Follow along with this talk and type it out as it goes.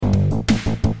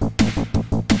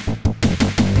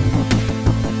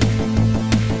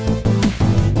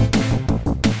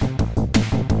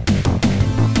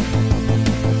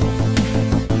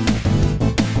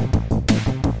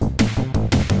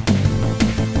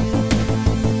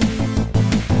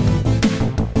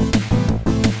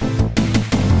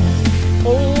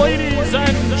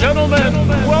gentlemen,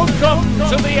 welcome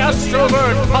to the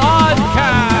Astrovert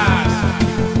Podcast.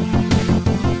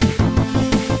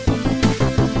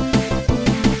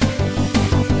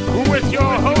 With your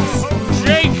hosts,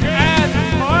 Jake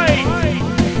and Mike.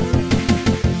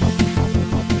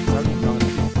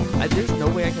 There's no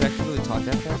way I could actually really talk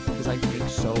that fast because I think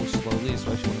so slowly,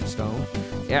 especially when I'm stoned.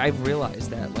 Yeah, I've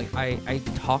realized that. Like, I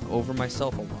talk over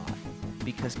myself a lot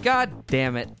because, god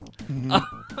damn it.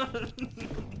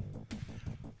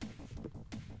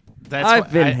 I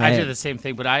do the same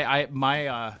thing, but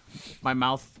my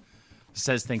mouth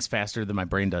says things faster than my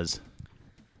brain does.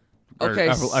 Okay,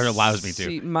 or allows me to.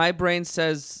 See, my brain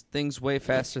says things way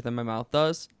faster than my mouth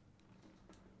does.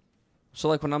 So,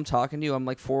 like, when I'm talking to you, I'm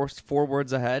like four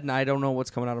words ahead, and I don't know what's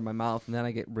coming out of my mouth, and then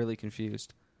I get really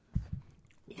confused.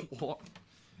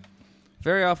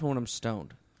 Very often when I'm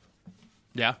stoned.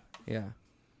 Yeah? Yeah.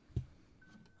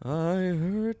 I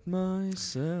hurt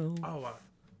myself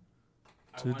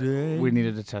today. We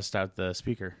needed to test out the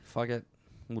speaker. Fuck it.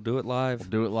 We'll do it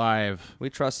live. We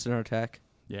trust in our tech.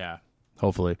 Yeah.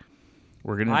 Hopefully.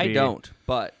 We're gonna. I don't,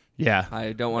 but yeah,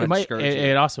 I don't want to discourage you.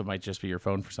 It also might just be your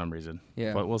phone for some reason.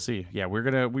 Yeah, but we'll see. Yeah, we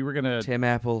were gonna. Tim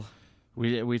Apple.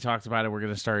 We talked about it. We're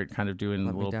gonna start kind of doing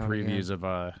little previews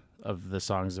of the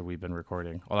songs that we've been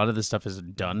recording. A lot of this stuff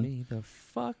isn't done.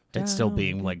 It's still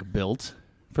being like built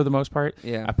for the most part.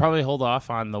 Yeah, I probably hold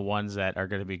off on the ones that are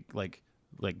gonna be like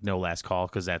no last call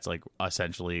because that's like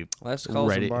essentially last call's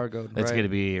ready. Embargoed. It's right. gonna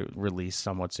be released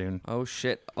somewhat soon. Oh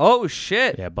shit! Oh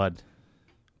shit! Yeah, bud.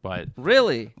 But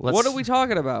really, what are we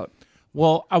talking about?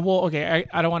 Well, okay.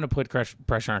 I don't want to put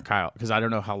pressure on Kyle because I don't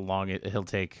know how long he'll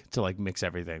take to like mix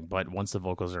everything. But once the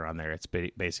vocals are on there, it's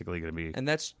basically going to be. And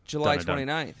that's July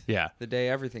 29th. Yeah, the day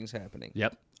everything's happening.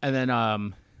 Yep. And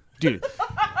then, dude,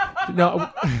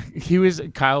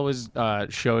 Kyle was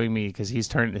showing me because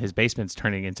his basement's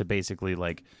turning into basically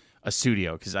like a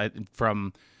studio because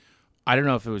I don't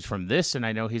know if it was from this, and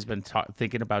I know he's been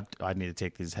thinking about. I need to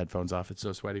take these headphones off. It's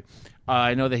so sweaty.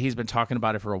 I know that he's been talking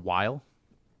about it for a while,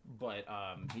 but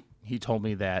he told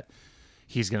me that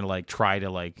he's gonna like try to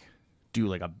like do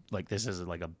like this is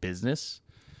like a business,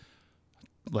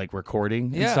 like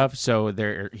recording and stuff. So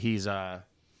he's the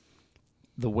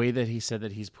way that he said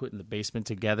that he's putting the basement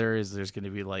together is there's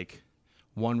gonna be like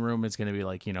one room. It's gonna be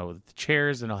like the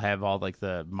chairs, and he'll have all like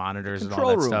the monitors and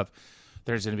all that stuff.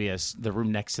 There's going to be the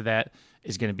room next to that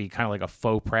is going to be kind of like a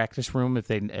faux practice room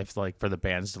if like for the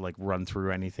bands to like run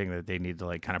through anything that they need to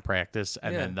like kind of practice.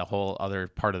 And then the whole other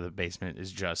part of the basement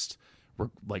is just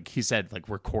like he said, like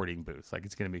recording booth. Like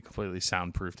it's going to be completely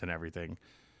soundproofed and everything.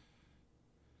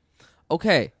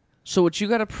 Okay. So what you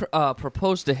got to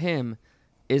propose to him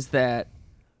is that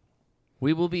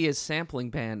we will be his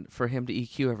sampling band for him to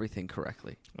EQ everything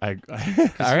correctly. All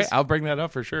right. I'll bring that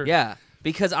up for sure. Yeah.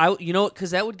 Because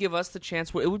because that would give us the chance.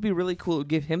 It would be really cool. It would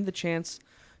give him the chance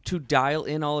to dial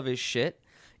in all of his shit,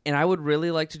 and I would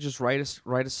really like to just write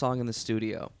a song in the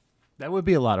studio. That would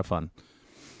be a lot of fun.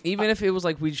 Even if it was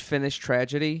like we finished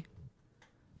Tragedy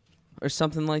or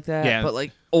something like that. Yeah. But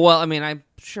like, well, I mean, I'm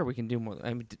sure we can do more.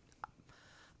 I mean,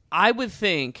 I would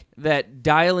think that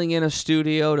dialing in a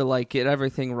studio to like get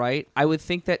everything right, I would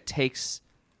think that takes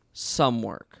some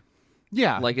work.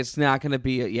 Yeah. Like it's not going to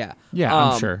be Yeah,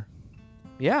 I'm sure.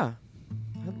 Yeah,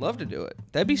 I'd love to do it.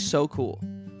 That'd be so cool.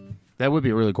 That would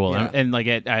be really cool. Yeah. And like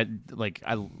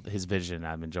his vision,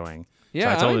 I'm enjoying.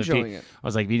 Yeah, so I'm enjoying it. I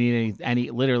was like, if you need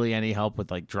any help with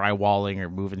like drywalling or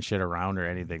moving shit around or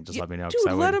anything, just let me know.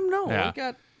 Dude, let him know. Yeah. We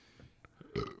got.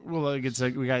 Well, like it's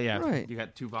like we got right. You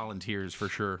got 2 volunteers for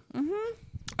sure. Mm-hmm.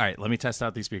 All right, let me test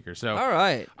out these speakers. So, all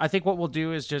right, I think what we'll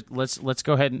do is just let's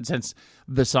go ahead and since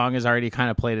the song is already kind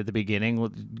of played at the beginning,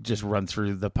 we'll just run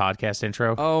through the podcast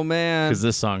intro. Oh man, because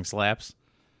this song slaps.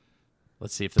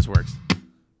 Let's see if this works.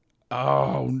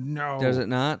 Oh no, does it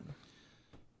not?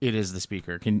 It is the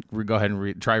speaker. Can we go ahead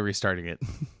and try restarting it?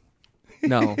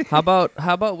 No. How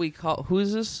about we call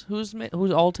who's this? Who's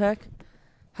Alltech?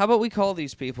 How about we call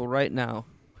these people right now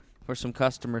for some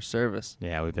customer service?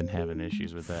 Yeah, we've been having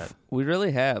issues with that. We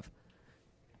really have.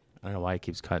 I don't know why it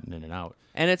keeps cutting in and out.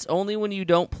 And it's only when you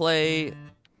don't play.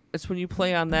 It's when you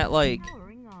play on that like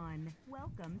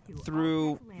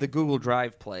through the Google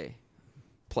Drive player,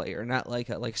 not like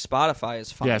Spotify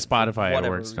is fine. Yeah, Spotify it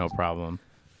works reason. no problem.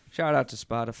 Shout out to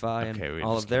Spotify and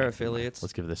all of their affiliates.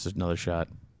 Let's give this another shot.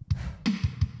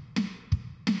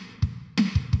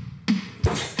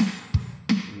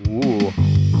 Ooh.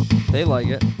 They like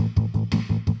it.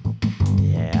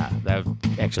 Yeah, that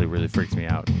actually really freaked me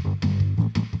out.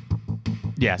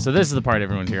 Yeah, so this is the part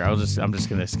everyone's here. I'm just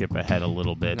gonna skip ahead a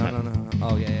little bit. No.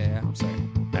 Oh yeah. I'm sorry.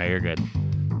 No, you're good.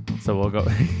 So we'll go.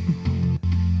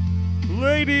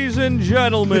 Ladies and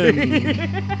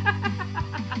gentlemen,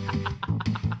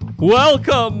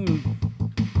 welcome.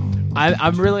 I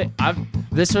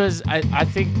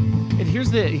think, and here's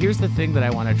the thing that I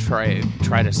want to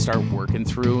try to start working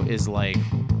through is like,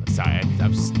 sorry,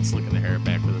 I'm slicking the hair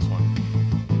back for this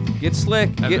one. Get slick.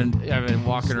 I've been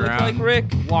walking slick around like Rick.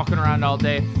 Walking around all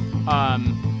day.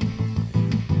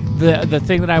 The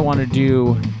thing that I want to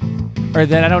do, or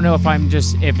that I don't know if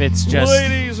it's just.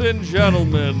 Ladies and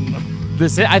gentlemen.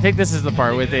 I think this is the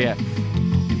part with the.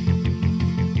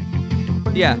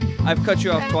 Yeah, I've cut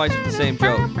you off twice with the same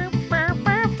joke.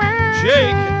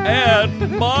 Jake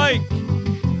and Mike.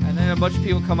 And then a bunch of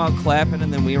people come out clapping,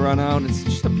 and then we run out. It's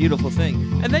just a beautiful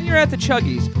thing. And then you're at the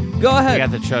Chuggies. Go ahead. I got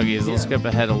the Chuggies. We'll skip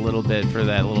ahead a little bit for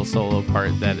that little solo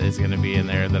part that is going to be in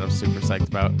there that I'm super psyched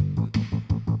about.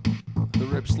 The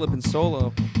rip slipping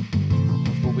solo.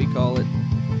 That's what we call it.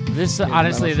 This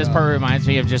honestly, this part reminds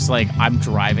me of just like I'm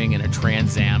driving in a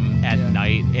Trans Am at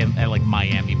night at like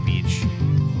Miami Beach.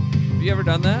 Have you ever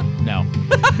done that? No.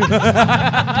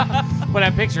 But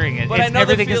I'm picturing it. But I know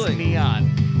everything the feeling. is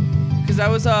neon. Because I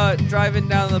was driving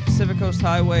down the Pacific Coast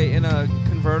Highway in a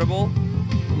convertible,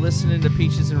 listening to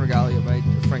Peaches and Regalia by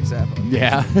Frank Zappa.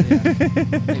 Yeah.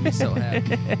 Made me so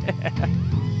happy.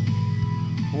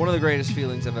 One of the greatest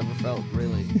feelings I've ever felt,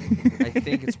 really. I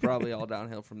think it's probably all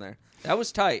downhill from there. That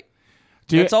was tight.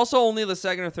 It's also only the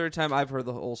second or third time I've heard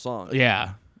the whole song.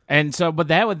 Yeah. And so, but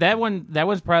that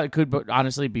one's probably could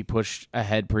honestly be pushed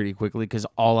ahead pretty quickly because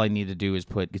all I need to do is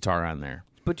put guitar on there.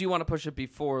 But do you want to push it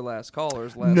before Last Call or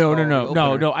is Last No.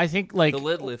 Call I think like the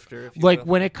lid lifter. If you like will.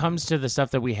 when it comes to the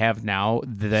stuff that we have now,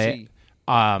 it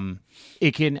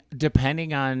can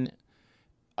depending on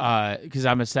because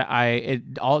it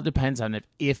all depends on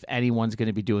if anyone's going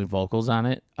to be doing vocals on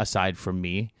it aside from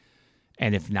me,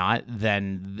 and if not,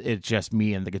 then it's just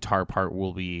me and the guitar part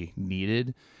will be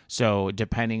needed. So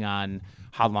depending on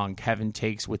how long Kevin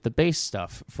takes with the bass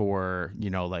stuff for,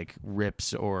 like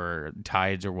rips or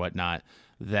tides or whatnot,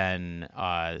 then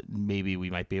maybe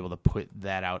we might be able to put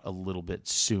that out a little bit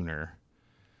sooner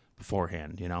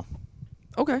beforehand,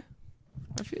 Okay.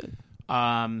 I feel it.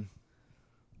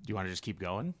 Do you want to just keep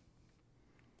going?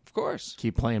 Of course.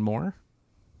 Keep playing more?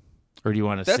 Or do you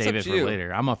want to That's save up it to for you.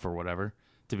 later? I'm up for whatever,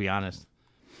 to be honest.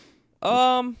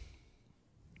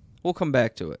 We'll come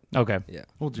back to it. Okay. Yeah.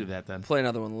 We'll do that then. Play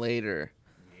another one later.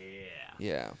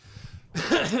 Yeah.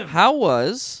 How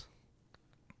was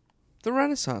the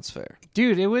Renaissance Fair?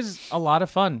 Dude, it was a lot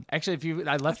of fun. Actually,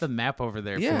 I left the map over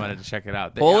there if you wanted to check it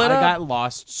out. Pull it I up. got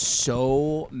lost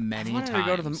so many I wanted times.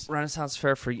 to go to the Renaissance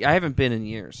Fair I haven't been in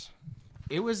years.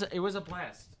 It was a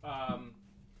blast.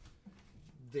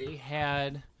 They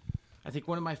had, I think,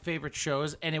 one of my favorite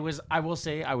shows, and I will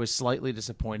say, I was slightly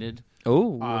disappointed.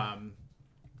 Oh.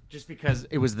 Just because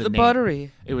it was the name.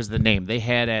 Buttery. It was the name. They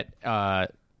had a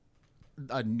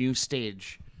new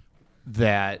stage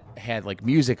that had like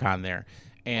music on there,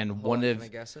 and Can I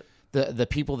guess it? the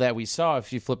people that we saw,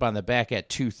 if you flip on the back at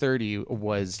 2:30,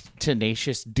 was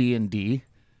Tenacious D&D.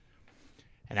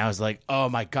 And I was like, oh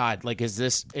my God, like, is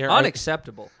this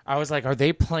Unacceptable? I was like, are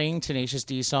they playing Tenacious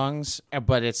D songs,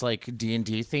 but it's like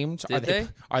D&D themed?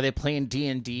 Are they playing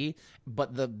D&D,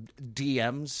 but the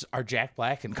DMs are Jack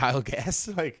Black and Kyle Gass?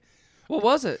 Like, what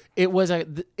was it? It was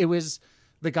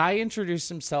the guy introduced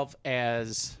himself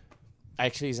as,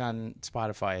 actually he's on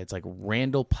Spotify. It's like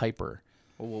Randall Piper.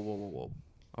 Whoa.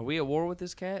 Are we at war with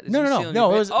this cat? No.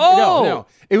 No.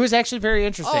 It was actually very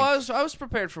interesting. Oh, I was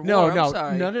prepared for war. I'm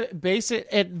sorry. No.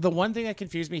 The one thing that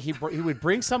confused me, he would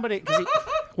bring somebody, because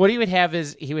what he would have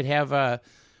is he would have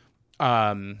he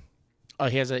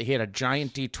had a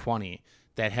giant D20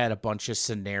 that had a bunch of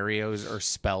scenarios or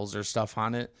spells or stuff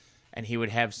on it, and he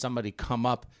would have somebody come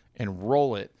up and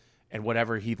roll it, and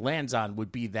whatever he lands on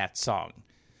would be that song.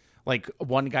 Like,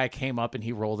 one guy came up and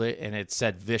he rolled it, and it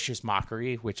said Vicious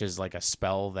Mockery, which is like a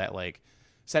spell that, like,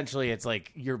 essentially it's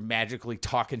like you're magically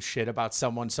talking shit about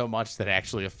someone so much that it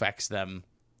actually affects them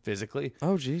physically.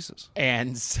 Oh, Jesus.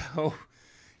 And so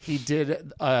he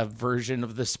did a version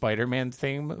of the Spider-Man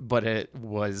theme, but it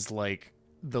was like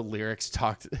the lyrics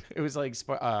talked. It was like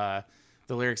the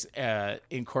lyrics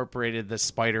incorporated the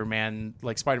Spider-Man,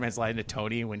 like Spider-Man's line to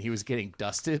Tony when he was getting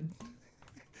dusted.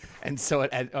 And so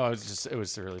it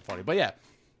was really funny. But yeah,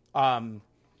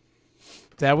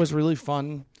 that was really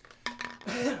fun.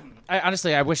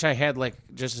 I wish I had like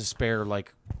just a spare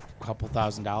like a couple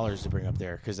 $1,000s to bring up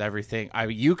there, because everything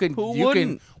you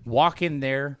can walk in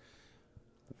there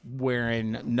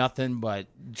wearing nothing but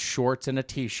shorts and a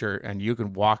t-shirt, and you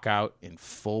can walk out in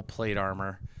full plate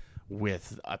armor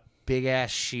with a big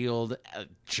ass shield, a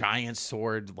giant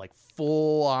sword, like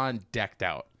full on decked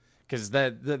out. because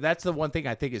that's the one thing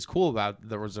I think is cool about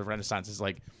the Renaissance is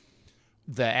like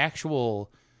the actual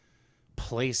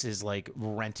place is like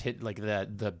rented, like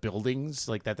the buildings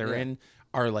like that they're in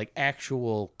are like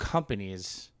actual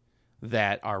companies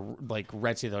that are like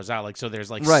renting those out. Like, so there's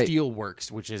like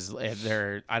Steelworks, which is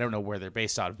I don't know where they're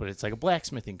based out of, but it's like a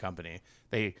blacksmithing company.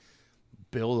 They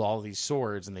build all these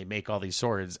swords and they make all these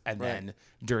swords. And then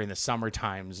during the summer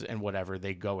times and whatever,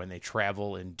 they go and they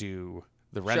travel and do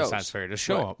the Renaissance fair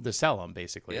to to sell them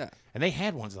basically. Yeah. And they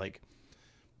had ones like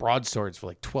broadswords for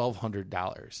like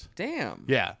 $1,200. Damn.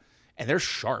 Yeah. And they're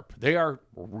sharp. They are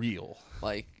real.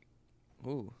 Like,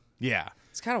 ooh. Yeah.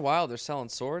 It's kind of wild. They're selling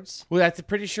swords. Well, I'm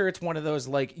pretty sure it's one of those,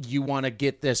 like, you want to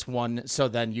get this one, so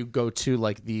then you go to,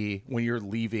 like, when you're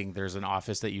leaving, there's an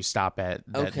office that you stop at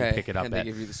that you pick it up and at.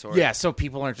 they give you the sword. Yeah, so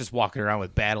people aren't just walking around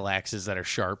with battle axes that are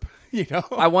sharp, you know?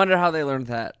 I wonder how they learned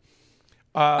that.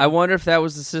 I wonder if that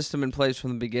was the system in place from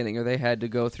the beginning, or they had to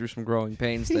go through some growing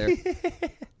pains there.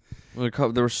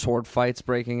 There were sword fights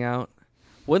breaking out.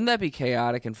 Wouldn't that be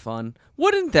chaotic and fun?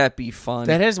 Wouldn't that be fun?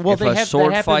 That is. Well, if a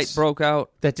sword fight broke out.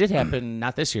 That did happen,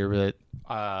 not this year, but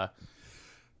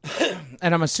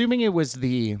and I'm assuming it was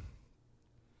the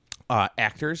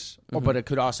actors, but it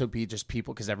could also be just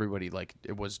people because everybody like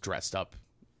it was dressed up.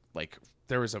 Like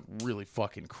there was a really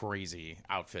fucking crazy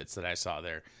outfits that I saw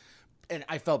there, and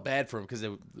I felt bad for him because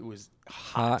it was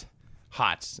hot.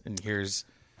 And here's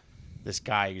this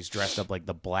guy who's dressed up like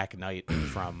the Black Knight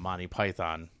from Monty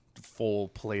Python. Full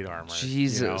plate armor.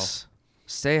 Jesus. You know?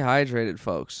 Stay hydrated,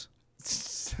 folks.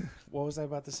 What was I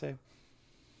about to say?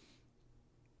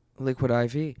 Liquid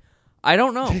IV. I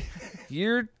don't know.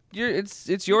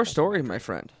 It's your story, my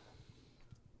friend.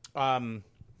 No,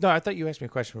 I thought you asked me a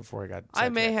question before I got I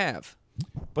may have.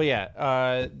 But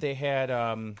yeah, they had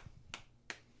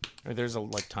there's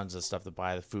like tons of stuff to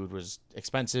buy. The food was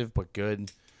expensive but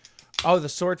good. Oh, the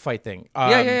sword fight thing.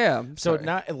 Yeah. So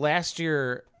not last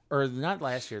year. Or not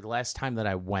last year, the last time that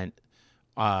I went,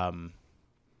 while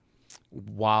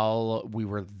we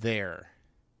were there,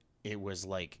 it was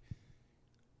like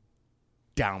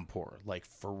downpour, like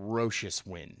ferocious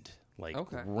wind, like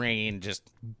rain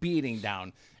just beating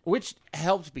down, which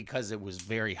helped because it was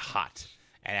very hot.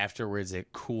 And afterwards,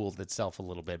 it cooled itself a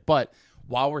little bit. But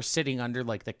while we're sitting under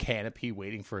like the canopy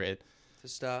waiting for it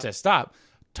to stop,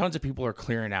 tons of people are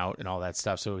clearing out and all that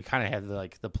stuff, so we kind of had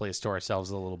like the place to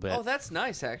ourselves a little bit. Oh, that's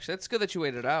nice, actually. That's good that you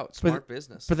waited out. Smart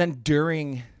business. But then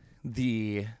during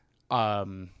the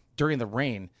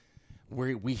rain, where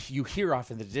you hear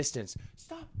off in the distance,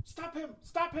 stop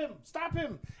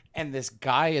him, and this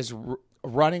guy is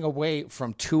running away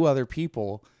from two other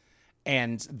people,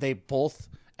 and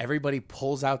everybody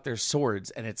pulls out their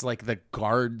swords, and it's like the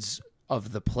guards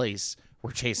of the place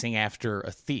were chasing after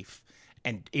a thief.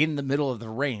 And in the middle of the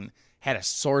rain, had a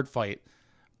sword fight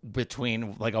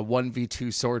between like a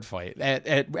 1v2 sword fight.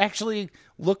 It actually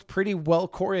looked pretty well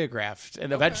choreographed,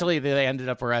 and eventually they ended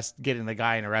up getting the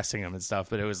guy and arresting him and stuff.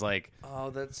 But it was like,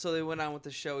 so they went on with the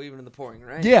show even in the pouring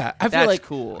rain. Yeah, I feel like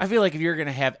cool. I feel like if you're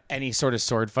gonna have any sort of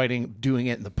sword fighting, doing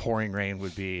it in the pouring rain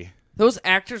would be. Those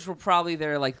actors were probably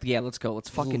there, like, yeah, let's go, let's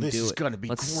fucking do it. This is gonna be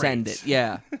let's great. Send it,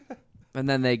 yeah. And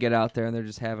then they get out there and they're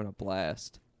just having a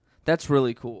blast. That's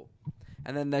really cool.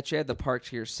 And then that you had the park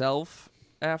to yourself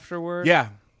afterward. Yeah.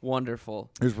 Wonderful.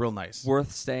 It was real nice.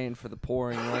 Worth staying for the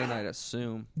pouring rain, I'd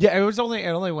assume. Yeah, it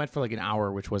only went for like an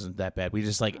hour, which wasn't that bad. We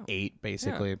just ate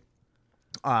basically.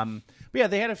 Yeah. But yeah,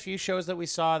 they had a few shows that we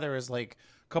saw. There was like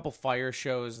a couple fire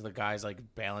shows, the guys like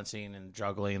balancing and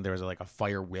juggling. There was like a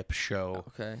fire whip show.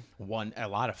 Okay. A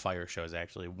lot of fire shows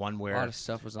actually. One where a lot of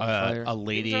stuff was on fire. A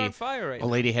lady on fire right now.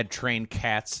 lady had trained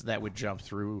cats that would jump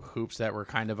through hoops that were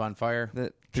kind of on fire.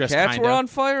 The cats were on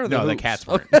fire? No, the cats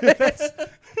weren't. Okay.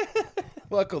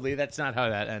 Luckily, that's not how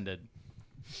that ended.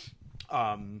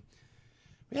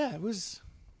 Yeah, it was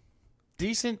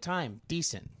decent time.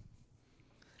 Decent.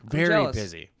 Very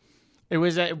busy. It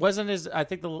wasn't as, I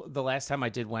think the last time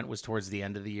I went was towards the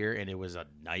end of the year, and it was a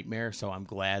nightmare, so I'm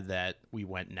glad that we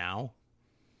went now.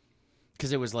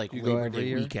 Because it was like Labor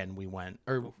Day weekend we went.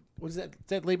 Or what is that? Is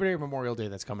that Labor Day or Memorial Day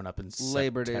that's coming up in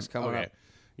Labor Day is coming up.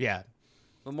 Yeah.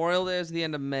 Memorial Day is the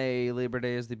end of May. Labor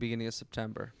Day is the beginning of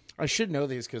September. I should know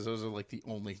these because those are like the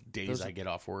only days I get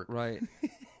off work. Right.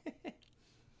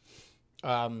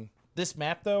 This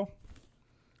map, though,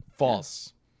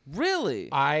 false. Really?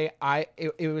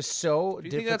 It was so difficult. Do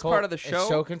you think that's part of the show? It's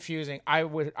so confusing. I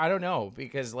don't know,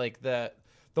 because like the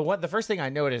first thing I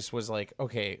noticed was like,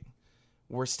 okay,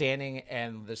 we're standing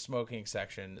in the smoking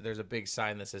section. There's a big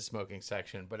sign that says smoking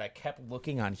section, but I kept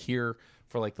looking on here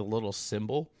for like the little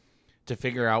symbol to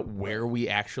figure out where we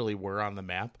actually were on the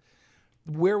map.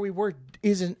 where we were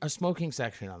isn't a smoking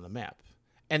section on the map.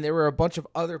 And there were a bunch of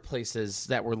other places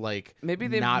that were like maybe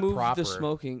they not moved proper. the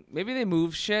smoking. Maybe they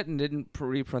moved shit and didn't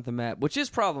reprint the map, which is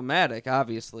problematic,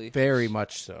 obviously. Very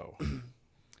much so.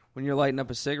 When you're lighting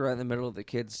up a cigarette in the middle of the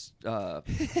kid's The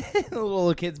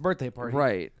little kid's birthday party.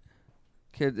 right.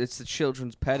 Kid, it's the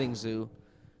children's petting zoo,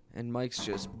 and Mike's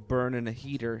just burning a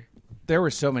heater. There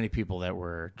were so many people that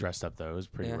were dressed up, though. It was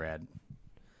pretty rad.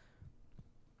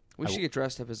 We should get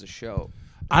dressed up as a show.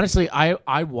 Honestly,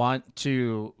 I want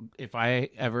to, if I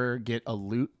ever get a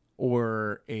lute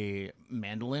or a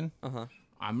mandolin,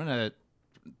 I'm going to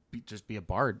just be a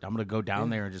bard. I'm going to go down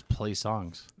there and just play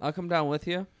songs. I'll come down with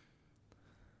you.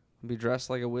 Be dressed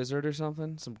like a wizard or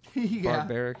something. Some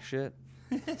barbaric shit.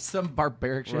 Some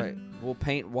barbaric shit. Right. We'll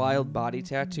paint wild body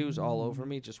tattoos all over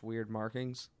me, just weird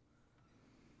markings.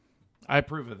 I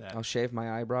approve of that. I'll shave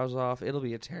my eyebrows off. It'll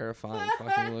be a terrifying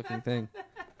fucking looking thing.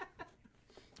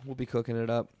 We'll be cooking it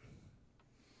up.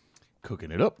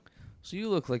 Cooking it up. So you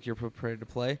look like you're prepared to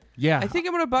play. Yeah. I think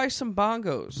I'm going to buy some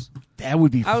bongos. That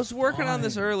would be I was working on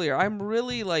this earlier. I'm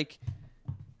really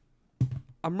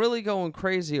going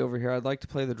crazy over here. I'd like to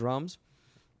play the drums.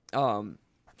 So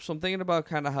I'm thinking about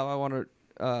kind of how I want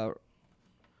to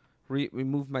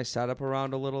remove my setup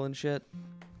around a little and shit.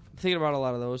 I'm thinking about a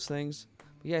lot of those things.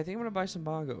 But yeah, I think I'm going to buy some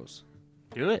bongos.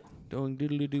 Do it. Doing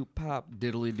diddly-doo pop.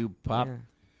 Diddly-doo pop. Yeah.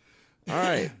 All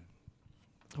right.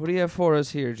 What do you have for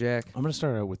us here, Jack? I'm going to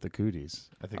start out with the Cooties.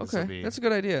 I think this will be... That's a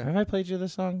good idea. Have I played you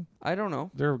this song? I don't know.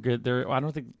 They're good. I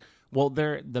don't think... Well,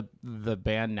 they're the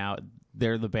band now.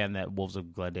 They're the band that Wolves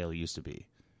of Glendale used to be.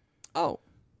 Oh.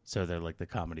 So they're like the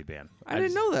comedy band. I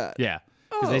didn't know that. Yeah.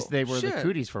 Because they were shit. the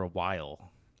Cooties for a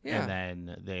while. Yeah. And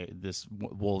then this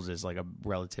Wolves is like a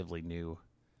relatively new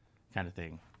kind of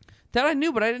thing. That I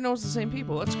knew, but I didn't know it was the same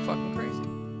people. That's fucking crazy.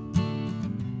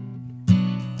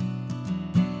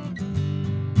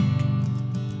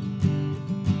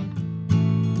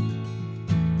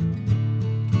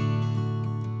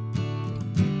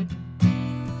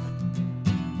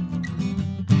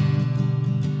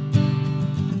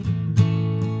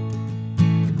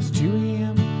 It's 2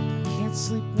 a.m. I can't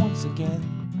sleep once again.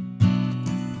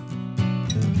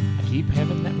 I keep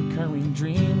having that recurring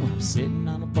dream when I'm sitting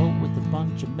on a boat with a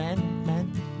bunch of men.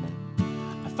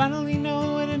 I finally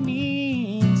know what it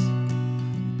means,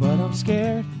 but I'm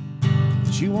scared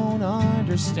that you won't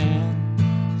understand.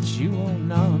 That you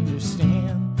won't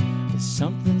understand that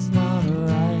something's not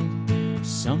right.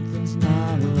 Something's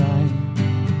not right.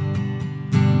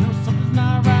 No, something's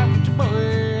not right with your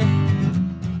boy.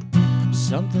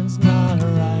 Something's not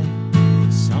right.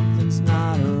 Something's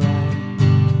not right.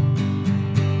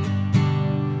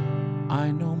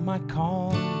 I know my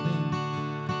calling.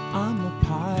 I'm a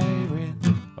pirate.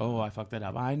 Oh, I fucked that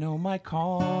up. I know my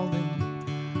calling.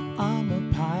 I'm a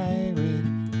pirate.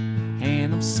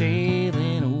 And I'm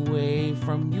sailing away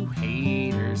from you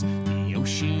haters. The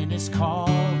ocean is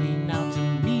calling out to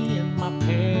me and my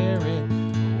parrot.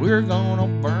 We're gonna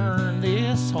burn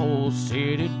this whole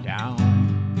city down.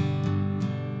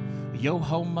 Yo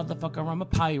ho, motherfucker, I'm a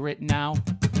pirate now.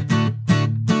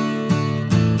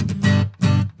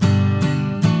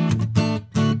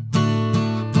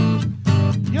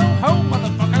 Yo ho,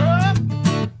 motherfucker.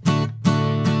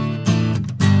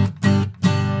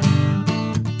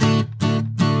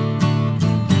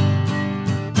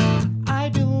 I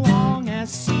belong at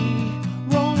sea,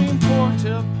 rolling port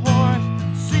to port,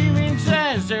 stealing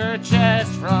treasure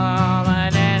chests from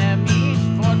an enemy's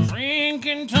fort,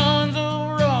 drinking tons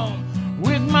of rum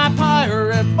with my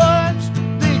pirate buds.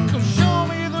 They could show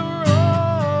me the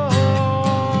road.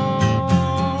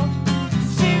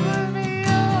 Sing with me, oh,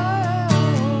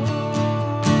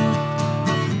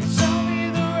 show me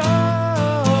the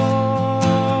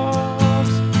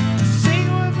ropes. Sing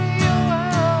with me,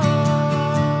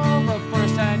 oh, but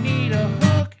first I need a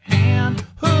hook hand.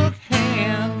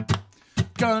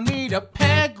 Gonna need a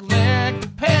peg leg.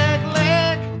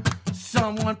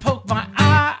 Someone poke my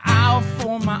eye out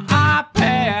for my eye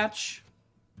patch.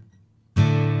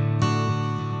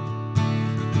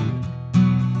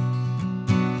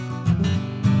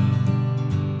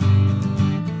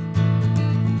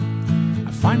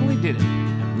 I finally did it.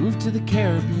 I moved to the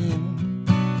Caribbean.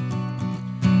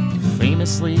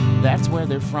 Famously, that's where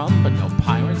they're from, but no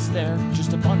pirates there,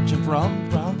 just a bunch of rum.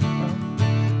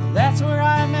 That's where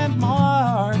I met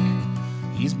Mark.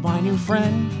 He's my new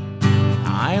friend.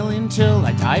 I'll until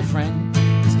I die, friend.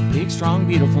 He's a big, strong,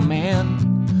 beautiful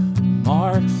man.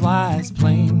 Mark flies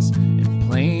planes, and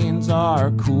planes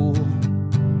are cool.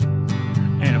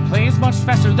 And a plane's much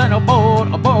faster than a boat.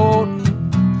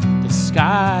 The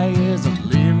sky is a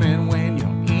limit when you're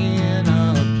in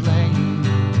a plane.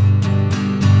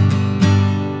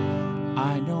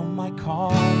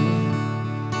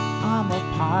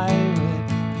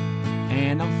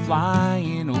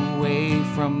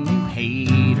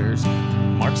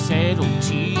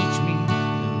 teach me.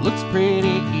 It looks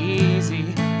pretty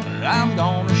easy, but I'm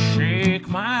gonna shake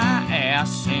my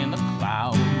ass in the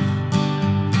clouds.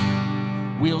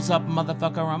 Wheels up,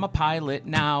 motherfucker, I'm a pilot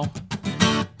now.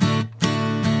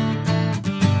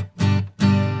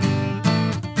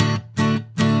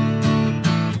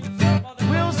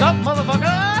 Wheels up,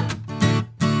 motherfucker!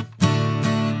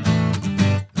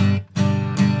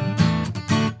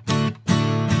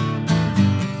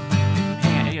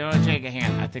 Take a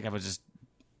hand. I think I was just...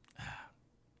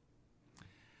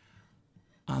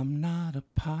 I'm not a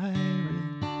pirate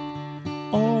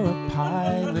or a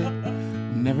pilot.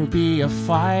 Never be a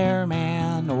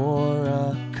fireman or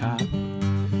a cop.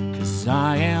 'Cause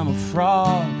I am a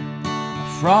frog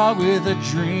with a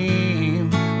dream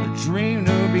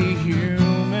to be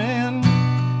human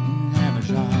and have a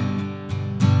job.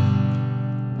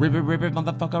 Ribbit,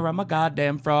 motherfucker, I'm a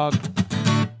goddamn frog.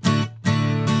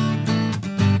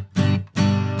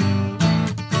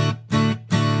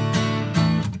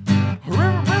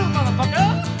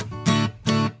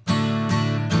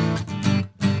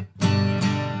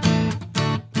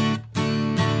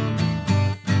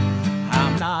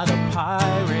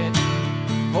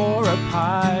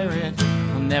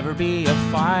 Never be a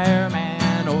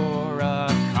fireman or a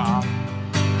cop.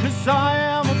 'Cause I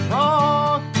am a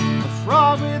frog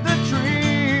with a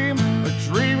dream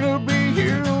to be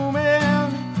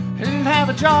human and have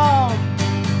a job.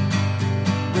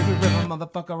 River,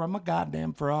 motherfucker, I'm a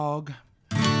goddamn frog.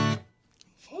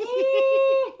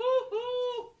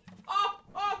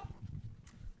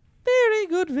 Very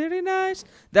good, very nice.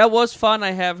 That was fun.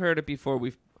 I have heard it before.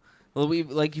 You've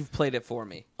played it for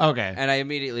me. Okay. And I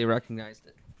immediately recognized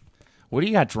it. What do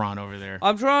you got drawn over there?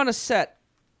 I'm drawing a set.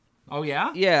 Oh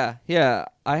yeah? Yeah.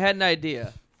 I had an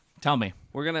idea. Tell me.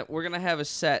 We're gonna have a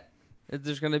set.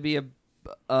 There's gonna be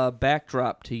a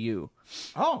backdrop to you.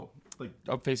 Oh, like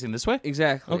up facing this way?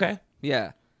 Exactly. Okay.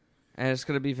 Yeah. And it's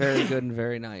gonna be very good and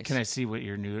very nice. Can I see what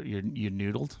you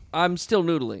noodled? I'm still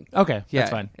noodling. Okay, Yeah,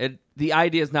 that's fine. The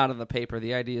idea is not on the paper.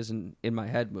 The idea is in my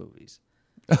head movies.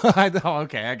 Oh,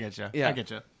 okay, I get you. Yeah. I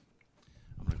get you.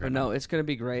 But no, it's gonna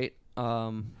be great.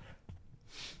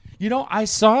 You know, I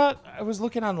was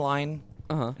looking online,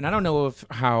 and I don't know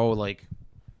how like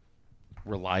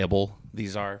reliable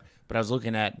these are, but I was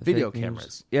looking at video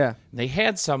cameras. Yeah, they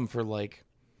had some for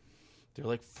they're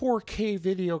like 4K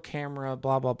video camera,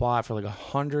 blah blah blah, for like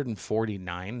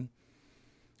 $149. I'm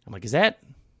like, is that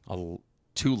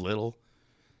too little?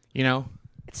 You know,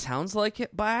 it sounds like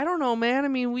it, but I don't know, man. I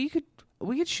mean, we could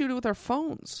shoot it with our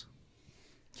phones.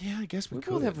 Yeah, I guess we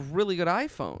could. both have really good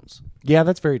iPhones. Yeah,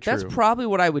 that's very true. That's probably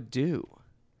what I would do.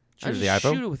 Shoot the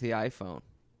iPhone? Shoot it with the iPhone.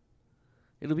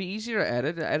 It'll be easier to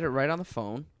edit right on the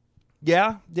phone.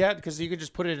 Yeah, because you could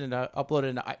just put it upload it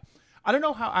into. I don't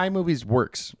know how iMovies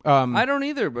works. I don't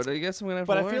either, but I guess I'm gonna have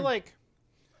to learn. But I feel like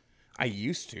I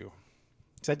used to,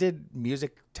 because I did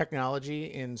music technology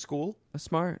in school. That's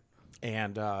smart.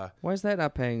 And why is that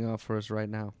not paying off for us right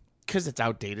now? Because it's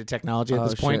outdated technology at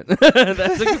this point.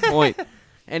 That's a good point.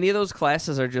 Any of those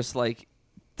classes are just like,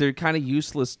 they're kind of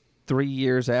useless 3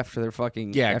 years after they're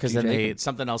fucking... Yeah, because then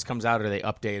something else comes out or they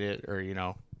update it or, you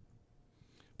know.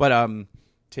 But,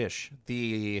 Tish,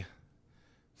 we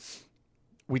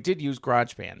did use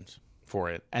GarageBand for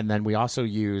it. And then we also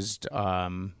used, I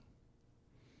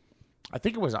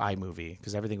think it was iMovie,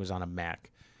 because everything was on a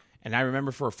Mac. And I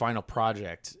remember for a final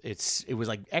project, it was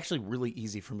like actually really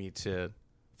easy for me to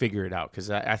figure it out, because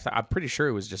I'm pretty sure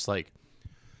it was just like,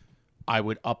 I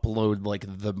would upload like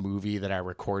the movie that I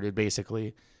recorded,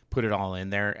 basically, put it all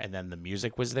in there, and then the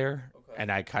music was there,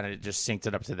 and I kind of just synced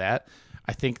it up to that.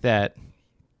 I think that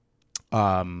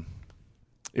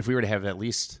if we were to have at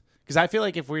least, because I feel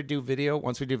like if we do video,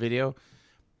 once we do video,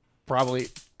 probably,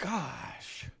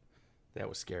 gosh, that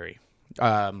was scary.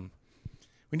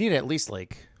 We need at least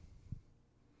like,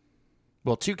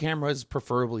 well, 2 cameras,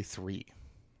 preferably 3,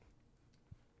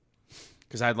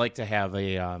 because I'd like to have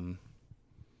a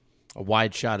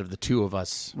wide shot of the 2 of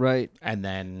us. Right. And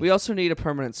then... We also need a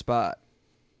permanent spot.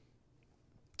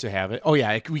 To have it? Oh,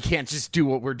 yeah. We can't just do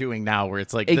what we're doing now, where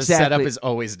it's like exactly. The setup is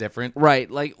always different.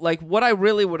 Right. Like what I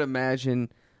really would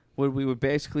imagine we would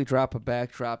basically drop a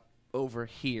backdrop over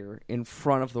here in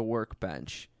front of the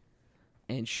workbench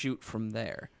and shoot from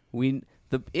there.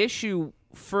 The issue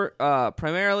for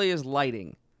primarily is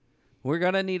lighting. We're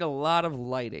going to need a lot of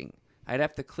lighting. I'd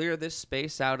have to clear this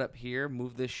space out up here,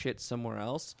 move this shit somewhere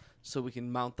else, so we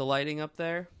can mount the lighting up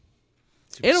there.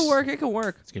 It'll work. It can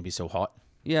work. It's going to be so hot.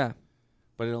 Yeah.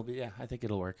 But it'll be, I think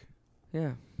it'll work.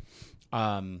 Yeah.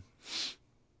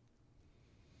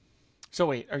 So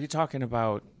wait, are you talking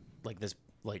about like this,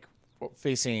 like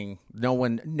facing no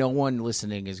one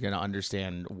listening is going to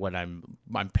understand what I'm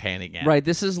panning at. Right,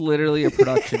 this is literally a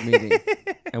production meeting,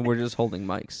 and we're just holding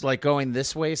mics. Like going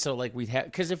this way, so like we'd have,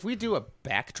 because if we do a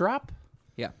backdrop,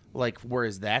 Yeah. like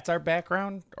whereas that's our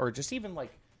background, or just even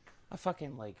like a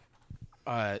fucking like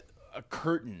a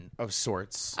curtain of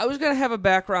sorts. I was going to have a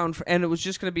background, and it was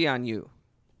just going to be on you.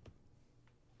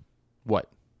 What?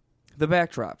 The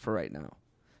backdrop for right now.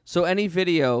 So any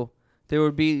video,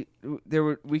 we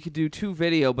could do 2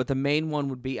 video, but the main one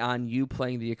would be on you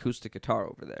playing the acoustic guitar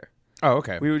over there. Oh,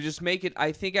 okay. We would just make it,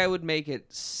 I think I would make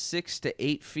it 6 to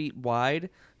 8 feet wide,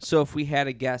 so if we had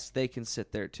a guest, they can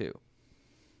sit there too.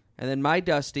 And then my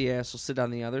dusty ass will sit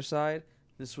on the other side.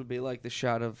 This would be like the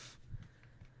shot of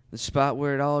the spot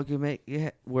where all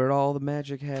the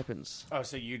magic happens. Oh,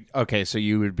 so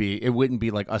you would be, it wouldn't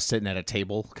be like us sitting at a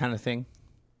table kind of thing?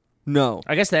 No.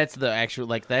 I guess that's the actual,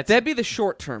 like that's... That'd be the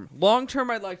short term. Long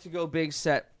term, I'd like to go big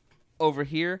set over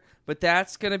here, but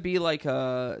that's going to be like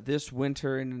this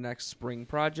winter and the next spring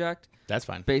project. That's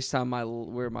fine. Based on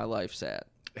where my life's at.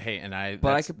 Hey, and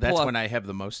that's when I have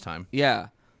the most time. Yeah.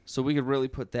 So we could really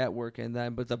put that work in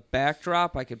then. But the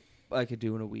backdrop, I could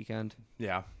do in a weekend.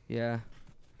 Yeah. Yeah.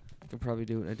 I could probably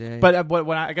do it in a day. But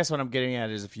I guess what I'm getting at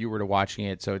is if you were to watching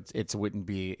it, so it would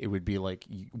be like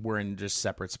we're in just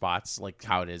separate spots, like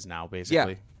how it is now,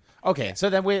 basically. Yeah. Okay, so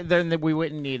then we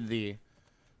wouldn't need the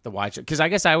wide shot, because I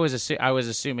guess I was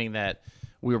assuming that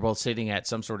we were both sitting at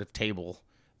some sort of table.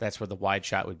 That's where the wide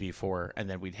shot would be for, and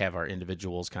then we'd have our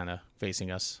individuals kind of facing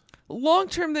us. Long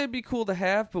term, that'd be cool to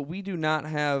have, but we do not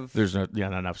have. There's not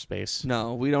enough space.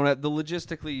 No, we don't have.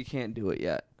 Logistically, you can't do it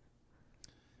yet.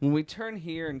 When we turn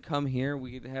here and come here,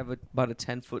 we could have about a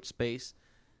 10-foot space.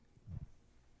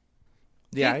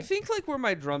 Yeah, I think like where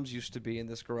my drums used to be in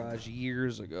this garage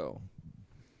years ago.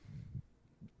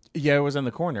 Yeah, it was in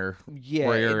the corner. Yeah,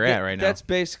 where you're at right now. That's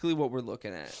basically what we're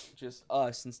looking at, just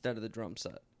us instead of the drum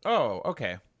set. Oh,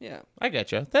 okay. Yeah, I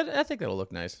get you. I think that'll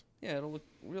look nice. Yeah, it'll look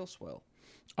real swell.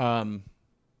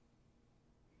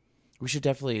 We should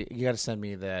definitely. You got to send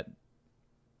me that.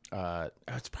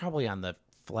 It's probably on the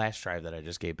flash drive that I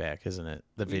just gave back, isn't it?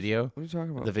 The video. What are you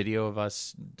talking about? The video of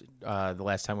us. The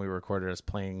last time we recorded us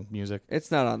playing music.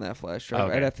 It's not on that flash drive.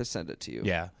 Okay. I'd have to send it to you.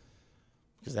 Yeah.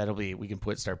 Because we can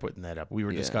start putting that up. We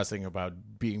were discussing about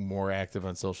being more active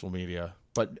on social media,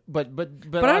 but I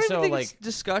don't also even think like it's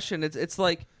discussion. It's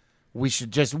like we should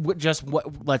just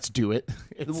let's do it.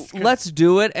 Let's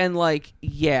do it, and like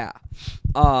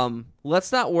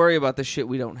let's not worry about the shit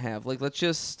we don't have. Like let's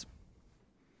just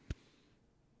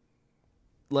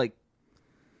like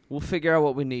we'll figure out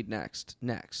what we need next.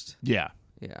 Yeah,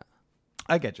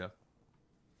 I get you.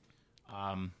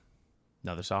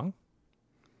 Another song.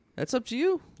 That's up to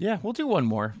you. Yeah, we'll do one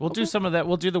more. We'll do some of that.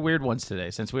 We'll do the weird ones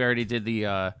today, since we already did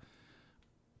the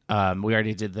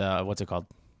what's it called?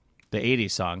 The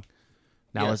 80s song.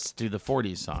 Now let's do the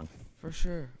 40s song. For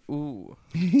sure. Ooh.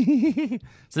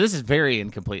 So this is very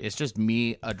incomplete. It's just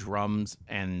me, a drums,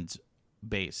 and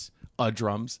bass. A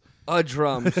drums.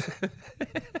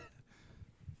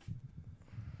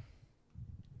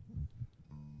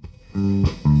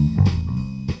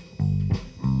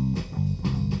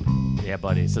 Yeah,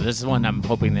 buddy. So this is one I'm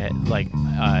hoping that,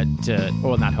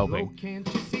 not hoping.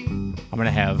 I'm going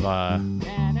to have,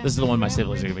 this is the one my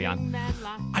siblings are going to be on.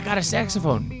 I got a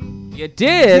saxophone. You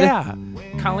did? Yeah.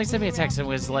 Colleen sent me a text and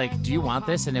was like, do you want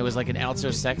this? And it was like an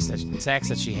alto sax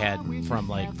that she had from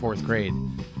like 4th grade.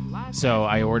 So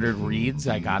I ordered reeds.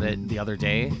 I got it the other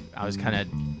day. I was kind of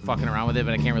fucking around with it,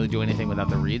 but I can't really do anything without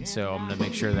the reeds. So I'm going to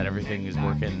make sure that everything is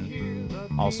working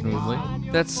all smoothly.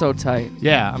 That's so tight.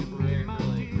 Yeah.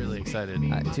 I'm really excited.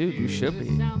 Dude, you should be.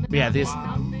 But yeah,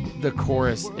 the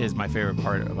chorus is my favorite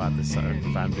part about this song.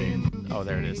 If I'm being,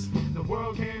 there it is.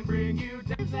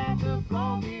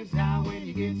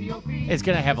 It's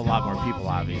gonna have a lot more people,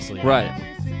 obviously, right?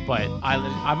 But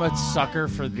I'm a sucker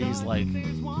for these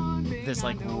this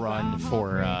run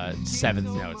for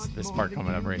 7th notes. This part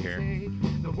coming up right here.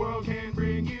 The world can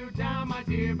bring you down, my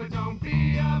dear, but don't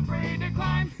be afraid to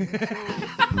climb.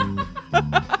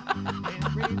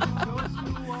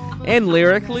 And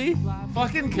lyrically,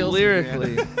 fucking kills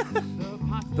lyrically.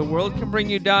 The world can bring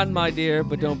you down, my dear,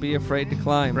 but don't be afraid to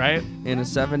climb. Right? In a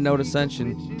 7-note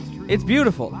ascension. It's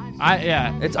beautiful.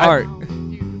 It's art.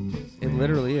 It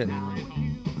literally is.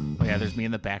 Oh yeah, there's me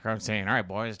in the background saying, all right,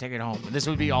 boys, take it home. And this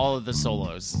would be all of the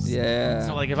solos. Yeah.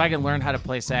 So if I can learn how to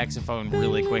play saxophone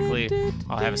really quickly,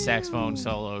 I'll have a saxophone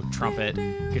solo, trumpet,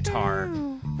 guitar,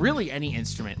 really any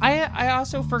instrument. I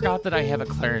also forgot that I have a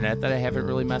clarinet that I haven't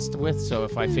really messed with, so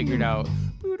if I figured out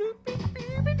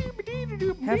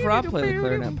Have Rob play the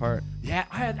clarinet part. Yeah,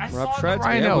 I Rob saw Shred's. the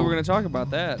rhino. Yeah, we were going to talk about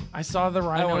that. I saw the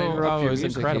rhino. I don't want to interrupt oh, your it was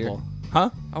music incredible. here. Huh?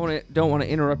 Don't want to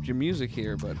interrupt your music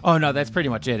here, but Oh no, that's pretty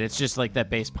much it. It's just like that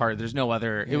bass part. There's no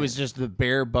other. Yeah. It was just the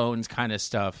bare bones kind of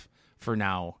stuff for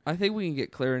now. I think we can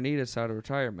get clarinetists out of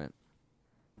retirement.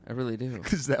 I really do.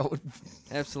 Because that would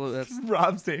Absolutely. That's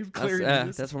Rob's name.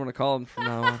 that's what I'm going to call him from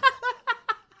now on.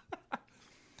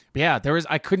 Yeah, there was.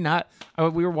 I could not.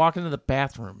 We were walking to the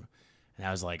bathroom, and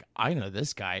I was like, I know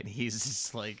this guy, and he's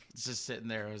just sitting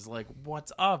there. I was like,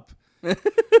 what's up?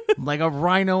 Like a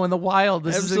rhino in the wild.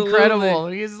 This Absolutely. is incredible.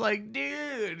 And he's like,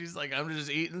 dude. He's like, I'm just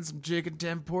eating some chicken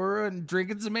tempura and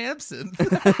drinking some absinthe.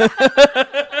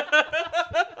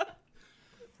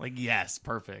 Like, yes,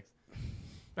 perfect.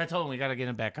 I told him we got to get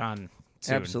him back on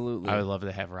soon. Absolutely. I would love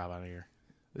to have Rob on here.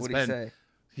 What did he say?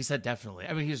 He said definitely.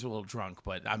 I mean, he was a little drunk,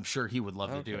 but I'm sure he would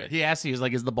love to do Okay. it. He asked me, he was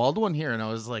like, is the bald one here? And I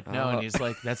was like, no. And he's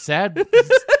like, that's sad.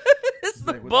 It's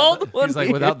the bald one. He's like,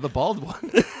 without the bald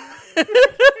one.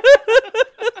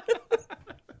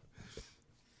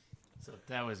 So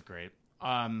that was great.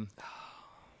 But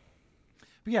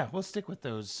yeah, we'll stick with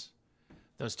those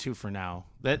two for now.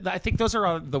 I think those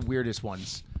are the weirdest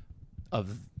ones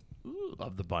of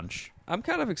the bunch. I'm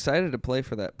kind of excited to play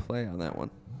on that one.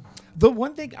 The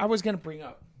one thing I was going to bring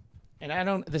up,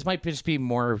 and this might just be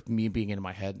more of me being in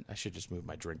my head. I should just move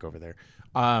my drink over there.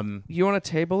 You want a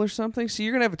table or something? So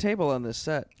you're going to have a table on this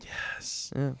set.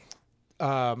 Yes. Yeah.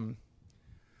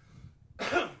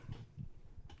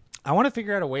 I want to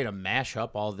figure out a way to mash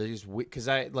up all these, because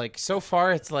so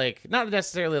far it's like not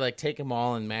necessarily like take them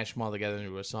all and mash them all together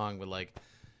into a song, but like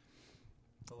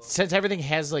since everything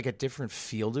has like a different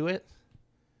feel to it,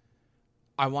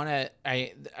 I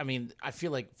mean, I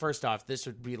feel like first off, this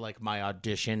would be like my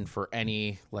audition for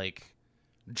any like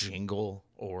jingle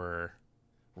or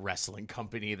wrestling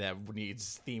company that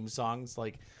needs theme songs.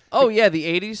 Like, oh yeah, the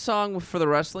 '80s song for the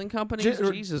wrestling company.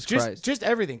 Jesus Christ! Just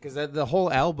everything, because the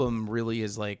whole album really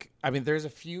is like. I mean, there's a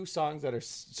few songs that are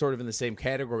sort of in the same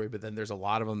category, but then there's a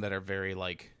lot of them that are very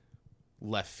like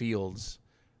left fields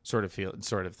sort of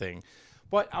thing.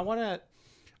 But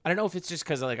I don't know if it's just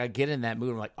because like I get in that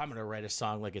mood. I'm like, I'm gonna write a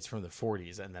song like it's from the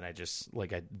 '40s, and then I just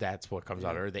that's what comes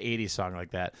out, or the '80s song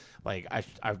like that. Like I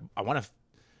want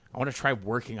to try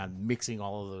working on mixing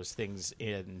all of those things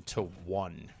into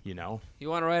one. You know, You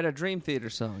want to write a Dream Theater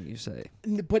song? You say?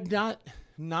 but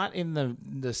not in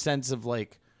the sense of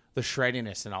like the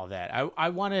shreddiness and all that. I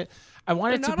want it They're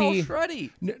to not be all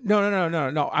shreddy.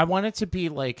 no. I want it to be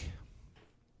like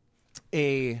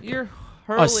You're a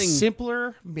hurling.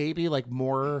 simpler, maybe like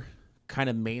more kind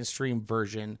of mainstream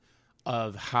version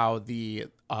of how the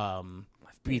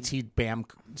BT Bam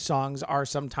songs are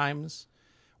sometimes,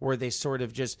 where they sort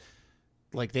of just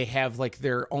like they have like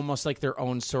their almost like their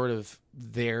own sort of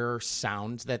their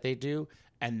sound that they do,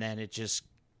 and then it just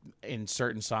in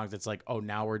certain songs it's like, oh,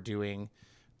 now we're doing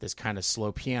this kind of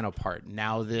slow piano part.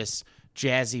 Now this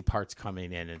jazzy part's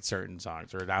coming in certain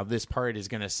songs, or now this part is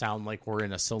going to sound like we're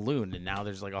in a saloon, and now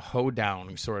there's like a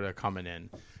hoedown sort of coming in.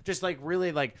 Just like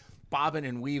really like bobbing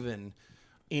and weaving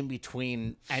in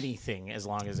between anything, as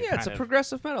long as it's a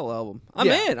progressive metal album. I'm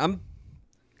Yeah. in.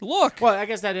 Look. Well, I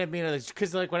guess that didn't mean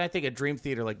because like when I think of Dream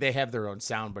Theater, like they have their own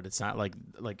sound, but it's not like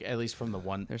at least from the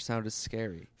one Their sound is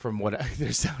scary. from what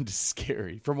their sound is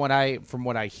scary from what I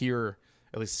hear,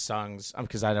 at least the songs,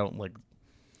 because I don't like.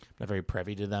 Not very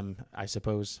privy to them, I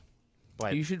suppose.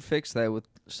 But You should fix that with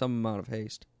some amount of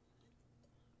haste.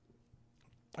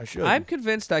 I should. I'm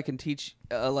convinced I can teach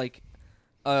like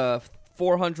a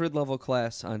 400 level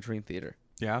class on Dream Theater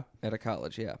Yeah. at a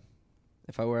college. Yeah,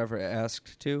 if I were ever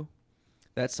asked to,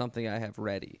 that's something I have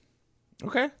ready.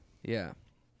 Okay. Yeah,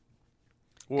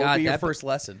 What God, would be your that- first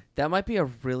lesson? that might be a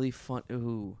really fun.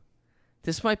 Ooh,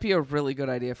 this might be a really good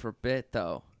idea for a bit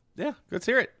though. Yeah, let's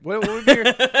hear it. What would be your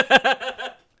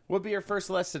what would be your first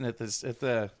lesson at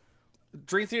the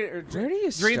Dream Theater? Where do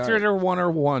you Dream start? Theater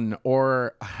 101,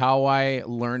 or how I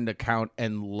learned to count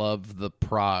and love the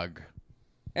prog?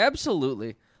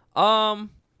 Absolutely. I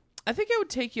think I would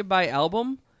take you by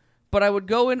album, but I would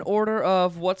go in order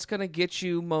of what's gonna get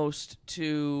you most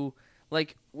to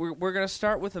like. We're gonna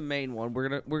start with a main one.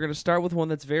 We're gonna start with one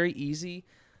that's very easy,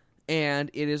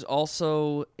 and it is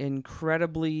also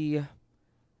incredibly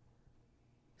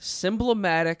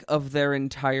symptomatic of their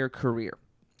entire career.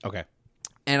 Okay.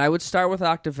 And I would start with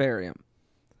Octavarium.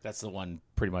 That's the one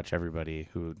pretty much everybody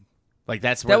who like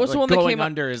that's That where was like, the one that Going came out-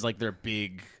 Under is like their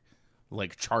big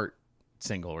like chart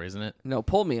single, isn't it? No,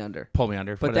 Pull Me Under. Pull Me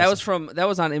Under. But What that else?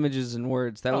 was on Images and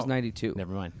Words. That was Oh. 92.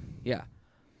 Never mind. Yeah.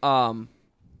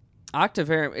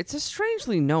 Octavarium, it's a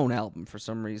strangely known album for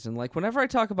some reason. Like, whenever I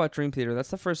talk about Dream Theater, that's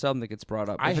the first album that gets brought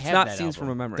up. If it's not Scenes from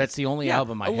a Memory. That's the only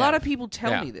album I have. A lot of people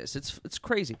tell me this. It's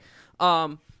crazy.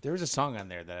 There was a song on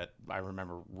there that I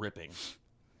remember ripping.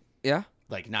 Yeah?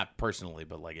 Like, not personally,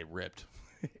 but, like, it ripped.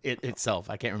 It itself.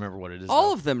 I can't remember what it is.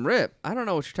 All of them rip. I don't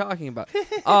know what you're talking about.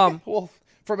 Well,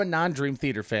 from a non-Dream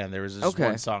Theater fan, there was this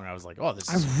one song I was like, oh,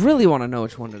 this is... I really want to know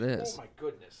which one it is. Oh, my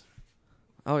goodness.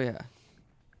 Oh, yeah.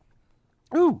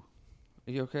 Ooh.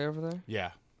 Are you okay over there?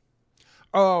 Yeah.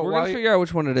 Oh, we're gonna figure out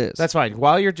which one it is. That's fine.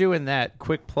 While you're doing that,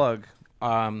 quick plug.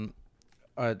 July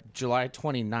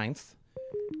 29th,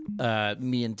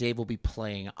 me and Dave will be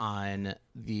playing on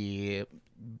the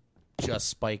Just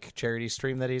Spike charity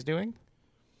stream that he's doing.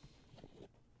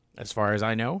 As far as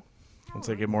I know, once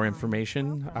I get more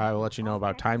information, I will let you know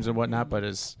about times and whatnot. But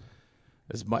as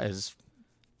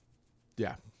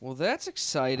yeah. Well, that's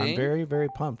exciting. I'm very, very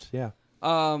pumped. Yeah.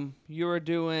 You were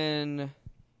doing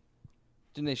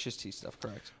Tenacious T stuff,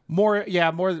 correct?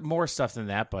 More stuff than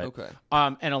that, but okay.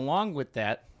 And along with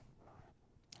that,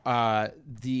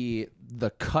 the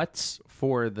cuts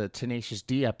for the Tenacious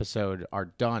D episode are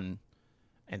done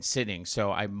and sitting,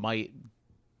 so I might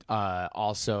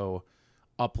also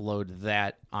upload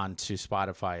that onto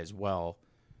Spotify as well.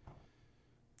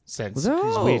 Since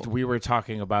we were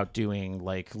talking about doing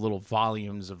like little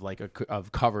volumes of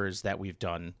of covers that we've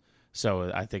done.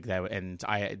 So I think that, and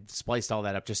I spliced all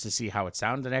that up just to see how it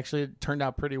sounded, and actually it turned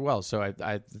out pretty well. So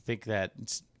I think that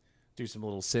do some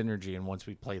little synergy, and once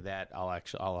we play that, I'll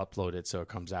upload it so it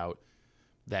comes out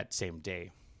that same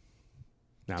day.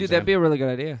 Dude, that'd be a really good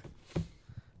idea.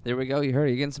 There we go. You heard it.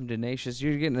 You're getting some Tenacious.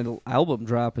 You're getting an album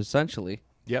drop essentially.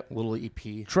 Yep, little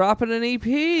EP. Dropping an EP.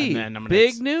 And then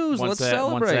big news. Let's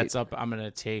celebrate. Once that's up, I'm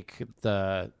gonna take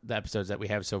the episodes that we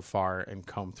have so far and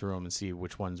comb through them and see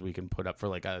which ones we can put up for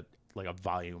like a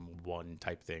volume 1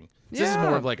 type thing. Yeah. This is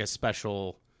more of like a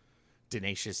special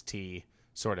Tenacious T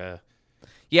sort of.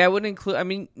 Yeah, I would include. I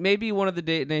mean, maybe one of the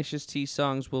Tenacious T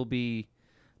songs will be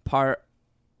part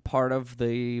of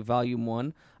the volume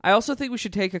 1. I also think we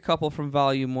should take a couple from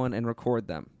volume 1 and re-record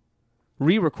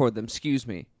them. Excuse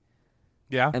me.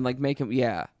 Yeah. And like make them.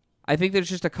 Yeah, I think there's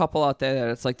just a couple out there that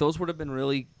it's like those would have been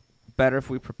really better if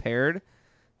we prepared,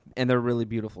 and they're really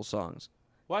beautiful songs.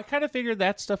 Well, I kind of figured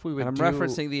that stuff we would. And I'm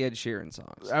referencing the Ed Sheeran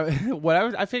songs.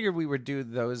 I figured we would do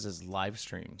those as live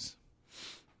streams,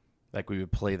 like we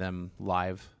would play them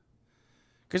live.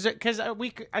 Because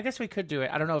I guess we could do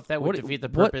it. I don't know if that would defeat the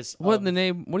purpose. What in the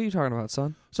name? What are you talking about,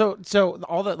 son? So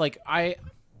all that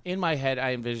in my head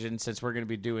I envisioned, since we're going to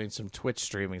be doing some Twitch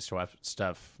streaming stuff.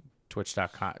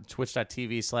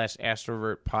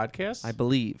 Twitch.tv/Astrovert podcast. I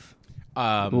believe.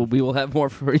 We will have more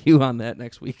for you on that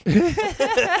next week.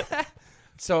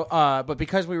 So, but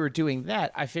because we were doing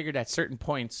that, I figured at certain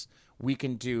points we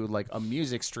can do like a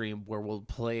music stream where we'll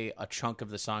play a chunk of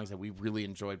the songs that we really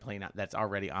enjoyed playing that's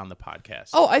already on the podcast.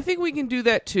 Oh, I think we can do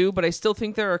that too, but I still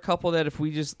think there are a couple that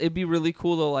it'd be really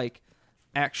cool to like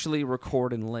actually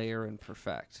record and layer and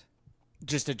perfect.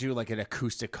 Just to do like an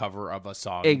acoustic cover of a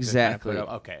song. Exactly. Kind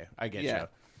of okay, I get you.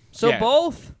 So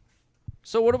both.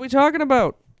 So what are we talking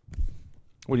about?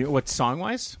 What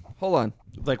song-wise? Hold on.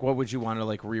 Like, what would you want to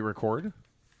like re-record?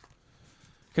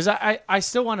 Because I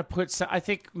still want to put. I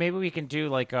think maybe we can do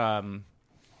like hang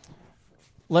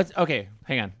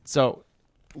on. So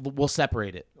we'll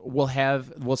separate it.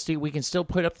 We can still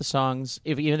put up the songs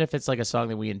even if it's like a song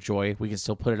that we enjoy. We can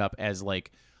still put it up as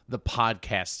like the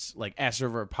podcasts, like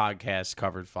Astrovert Podcast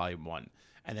covered Volume 1,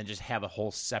 and then just have a whole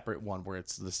separate one where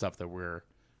it's the stuff that we're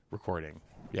recording.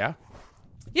 Yeah?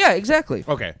 Yeah, exactly.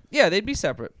 Okay. Yeah, they'd be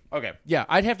separate. Okay. Yeah,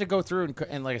 I'd have to go through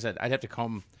and like I said, I'd have to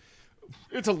comb.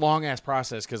 It's a long-ass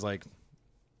process because, like,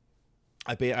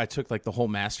 I took, like, the whole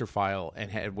master file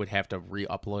and would have to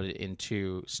re-upload it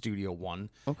into Studio One.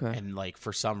 Okay. And, like,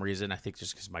 for some reason, I think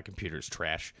just because my computer's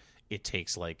trash, it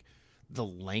takes, like, the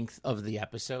length of the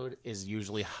episode is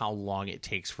usually how long it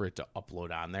takes for it to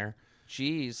upload on there.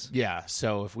 Jeez. Yeah,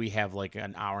 so if we have, like,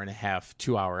 an hour and a half,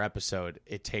 2-hour episode,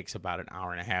 it takes about an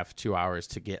hour and a half, 2 hours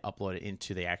to get uploaded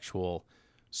into the actual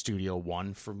Studio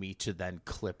One for me to then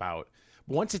clip out.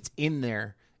 Once it's in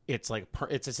there, it's like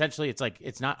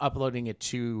it's not uploading it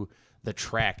to the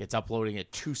track, it's uploading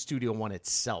it to Studio One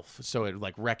itself, so it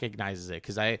like recognizes it.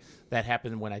 Because that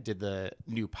happened when I did the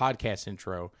new podcast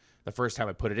intro. The first time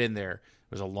I put it in there,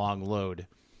 it was a long load,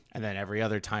 and then every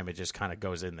other time it just kind of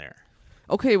goes in there.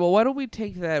 Okay, well, why don't we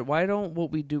take that?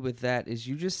 What we do with that is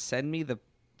you just send me the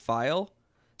file,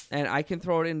 and I can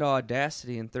throw it into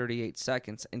Audacity in 38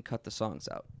 seconds and cut the songs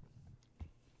out.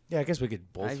 Yeah, I guess we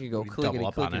could both. I could go double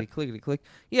up on it. clickety.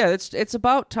 Yeah, it's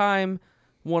about time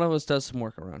one of us does some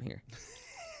work around here.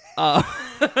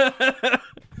 The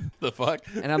fuck?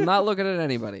 And I'm not looking at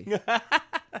anybody.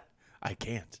 I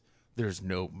can't. There's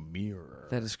no mirror.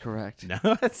 That is correct. No,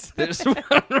 it's There's one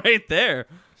right there.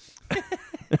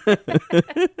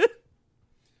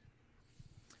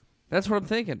 That's what I'm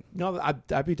thinking. no.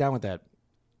 I'd be down with that.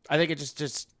 I think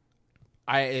it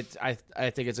I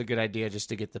think it's a good idea just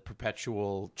to get the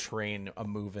perpetual train a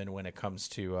moving when it comes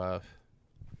to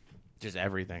just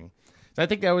everything. So I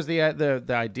think that was the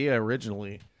idea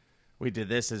originally. We did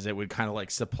this is it would kind of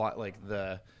like supply like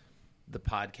the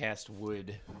podcast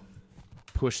would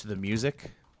push the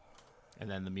music, and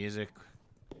then the music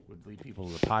would lead people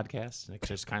to the podcast, and it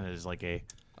just kind of is like a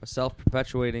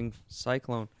self-perpetuating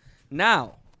cyclone.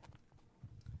 Now,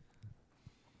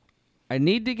 I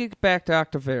need to get back to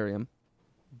Octavarium,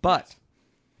 but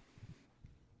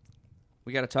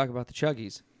we got to talk about the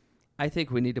Chuggies. I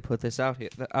think we need to put this out here,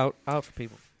 out for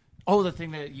people. Oh, the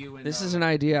thing that you and This is an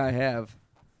idea I have,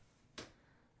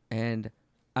 and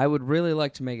I would really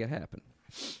like to make it happen.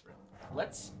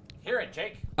 Let's hear it,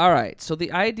 Jake. All right, so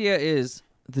the idea is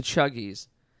the Chuggies.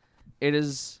 It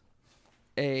is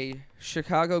a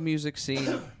Chicago music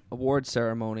scene award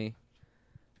ceremony.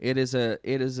 It is a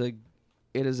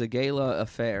gala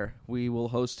affair. We will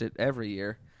host it every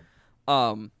year.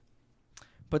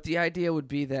 But the idea would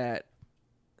be that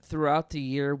throughout the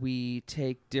year we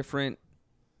take different,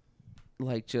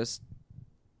 like, just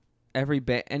every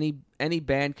any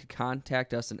band could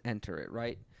contact us and enter it,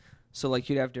 right? So like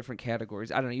you'd have different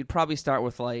categories. I don't know. You'd probably start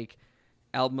with like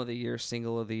album of the year,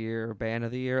 single of the year, or band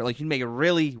of the year. Like you'd make it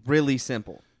really, really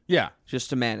simple. Yeah. Just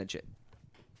to manage it.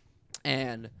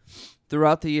 And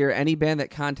throughout the year, any band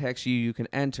that contacts you, you can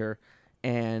enter.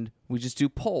 And we just do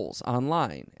polls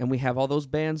online. And we have all those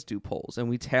bands do polls. And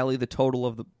we tally the total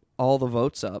of all the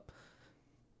votes up.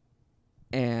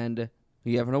 And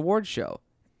you have an award show.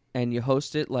 And you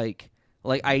host it like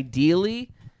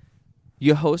ideally,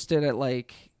 you host it at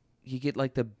like, you get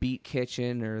like the Beat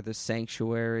Kitchen or the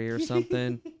Sanctuary or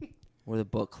something. Or the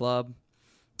book club.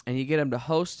 And you get them to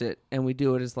host it. And we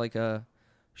do it as like a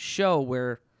show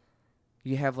where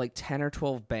you have like 10 or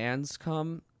 12 bands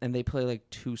come and they play like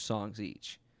 2 songs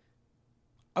each.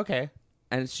 Okay.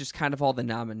 And it's just kind of all the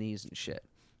nominees and shit.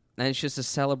 And it's just a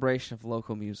celebration of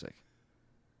local music.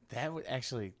 That would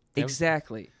actually...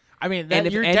 Exactly. I mean, and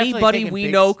if anybody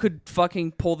we know could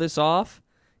fucking pull this off,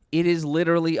 it is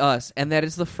literally us. And that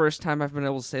is the first time I've been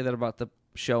able to say that about the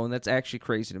show, and that's actually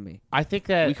crazy to me. I think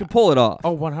that... We could pull it off.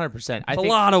 Oh, 100%. It's a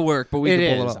lot of work, but we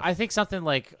could pull it off. I think something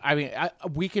like... I mean,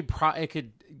 we could... it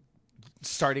could...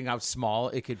 Starting out small,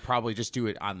 it could probably just do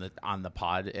it on the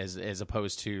pod as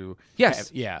opposed to...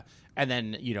 Yes. Yeah. And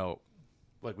then, you know,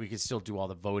 like we could still do all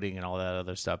the voting and all that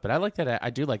other stuff. But I like that. I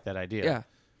do like that idea. Yeah.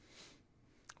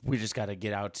 We just got to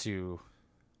get out to...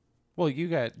 Well,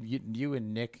 you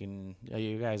and Nick and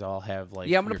you guys all have like...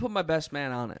 Yeah, I'm going to put my best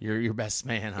man on it. Your best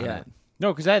man on it.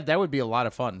 No, because that would be a lot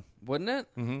of fun. Wouldn't it?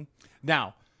 Mm-hmm.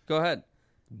 Now... Go ahead.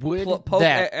 Would poke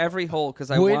every hole because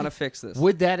I want to fix this.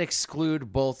 Would that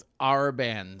exclude both our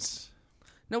bands?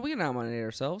 No, we can nominate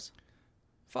ourselves.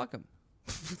 Fuck them.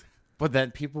 But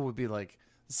then people would be like,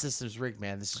 "The system's rigged,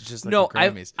 man. This is just like no." the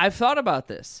Grammys." I've thought about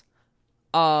this.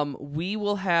 We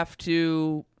will have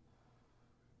to.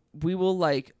 We will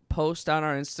like post on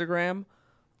our Instagram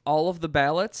all of the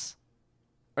ballots,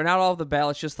 or not all of the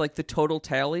ballots, just like the total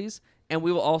tallies, and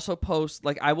we will also post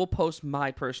I will post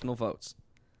my personal votes.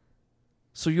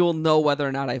 So you'll know whether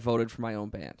or not I voted for my own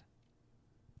band.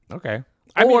 Okay.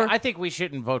 I think we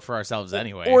shouldn't vote for ourselves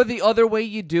anyway. Or the other way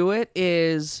you do it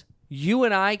is you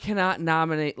and I cannot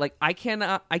nominate. Like I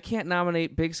can't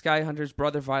nominate Big Sky Hunter's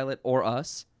Brother Violet or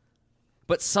us,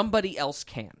 but somebody else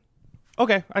can.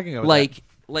 Okay, I can go with that.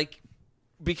 Like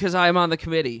because I'm on the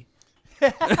committee.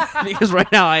 Because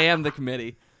right now I am the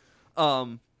committee.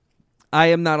 I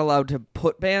am not allowed to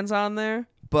put bands on there,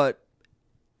 but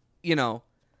you know.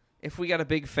 If we got a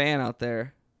big fan out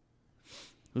there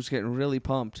who's getting really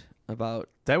pumped about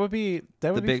that would be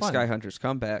the Big fun. Sky Hunters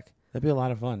comeback. That'd be a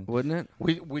lot of fun. Wouldn't it?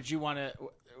 Would you want to...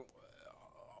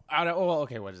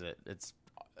 okay, what is it? It's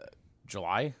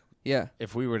July? Yeah.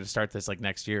 If we were to start this like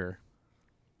next year.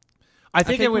 I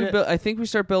think we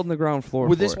start building the ground floor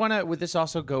would for this it. Would this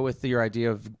also go with your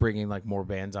idea of bringing like more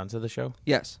bands onto the show?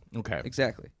 Yes. Okay.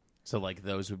 Exactly. So like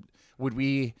those would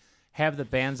we have the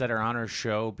bands that are on our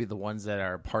show be the ones that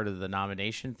are part of the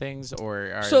nomination things,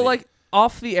 or are so like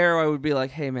off the air I would be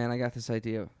like, hey man, I got this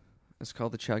idea. It's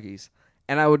called the Chuggies,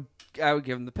 and I would give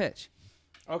them the pitch.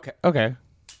 Okay.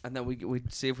 And then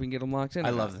we'd see if we can get them locked in. I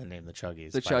love the name, the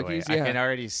Chuggies. The by Chuggies, the way. yeah. I can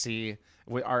already see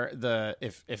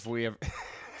if we have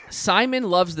Simon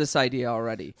loves this idea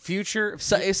already. Future.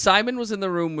 Simon was in the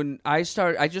room when I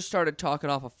just started talking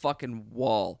off a fucking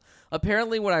wall.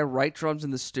 Apparently, when I write drums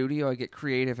in the studio, I get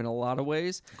creative in a lot of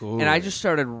ways. Good. And I just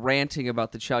started ranting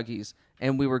about the Chuggies,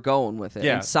 and we were going with it.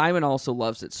 Yeah. And Simon also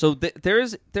loves it. So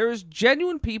there's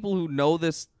genuine people who know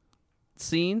this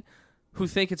scene who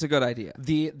think it's a good idea.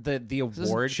 The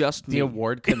award just the me.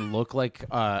 award can look like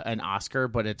an Oscar,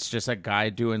 but it's just a guy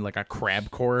doing like a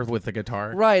crab core with a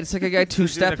guitar. Right, it's like a guy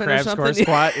two-stepping or crab something. score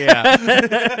squat.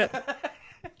 Yeah.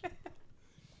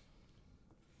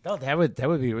 No, that would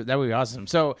be awesome.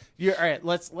 So you're all right.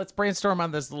 Let's brainstorm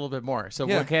on this a little bit more. So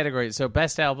Yeah. what category? So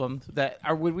best album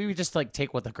would we just like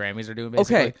take what the Grammys are doing?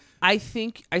 Basically? Okay, I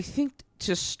think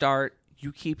to start,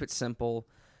 you keep it simple.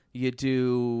 You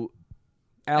do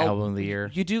Album of the year.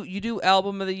 You do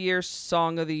album of the year,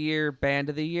 song of the year, band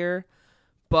of the year,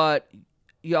 but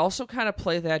you also kind of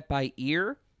play that by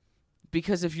ear,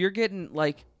 because if you're getting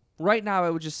like right now, I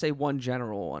would just say one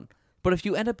general one. But if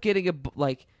you end up getting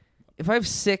if I have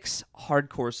 6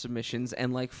 hardcore submissions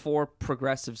and like 4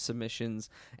 progressive submissions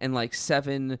and like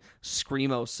 7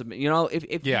 screamo submissions,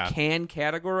 if Yeah. you can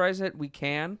categorize it, we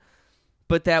can.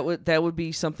 But that would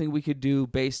be something we could do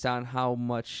based on how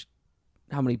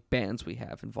many bands we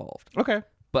have involved. Okay.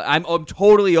 But I'm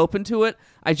totally open to it.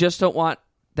 I just don't want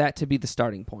that to be the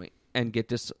starting point and get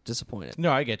disappointed.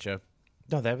 No, I get you.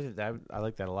 No, I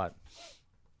like that a lot.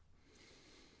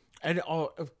 And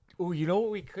you know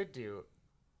what we could do?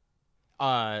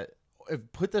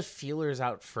 Put the feelers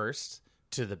out first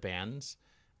to the bands,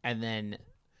 and then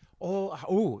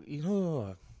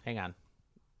hang on.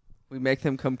 We make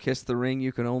them come kiss the ring.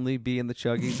 You can only be in the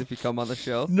Chuggies if you come on the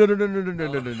show. No.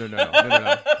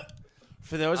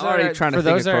 For those I'm already trying to for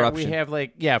think those of we corruption.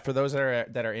 have for those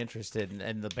that are interested,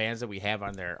 and the bands that we have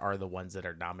on there are the ones that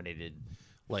are nominated.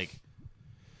 Like,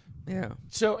 Yeah.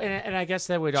 so, and I guess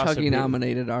that would also Chuggy be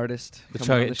nominated artist. the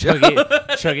coming on the show.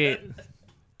 Chuggy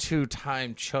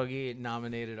 2-time Chuggy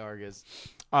nominated artist.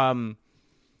 But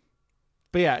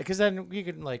yeah, because then you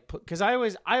can because I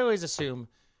always assume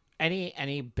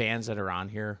any bands that are on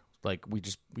here, like we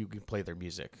can play their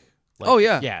music. Like, Oh,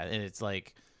 yeah. yeah, and it's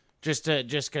like just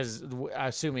because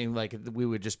assuming like we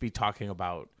would just be talking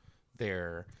about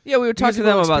their Yeah, we would talk to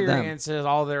them musical about them. experiences,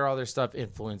 all their other stuff,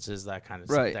 influences, that kind of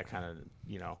Right. stuff, that kind of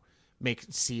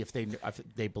see if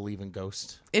they believe in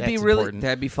ghosts. It'd be That's really important.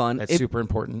 that'd be fun. That's super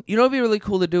important. You know what'd be really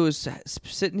cool to do is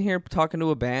sit in here talking to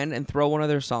a band and throw one of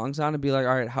their songs on and be like,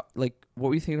 all right, what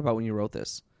were you thinking about when you wrote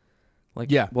this? Like,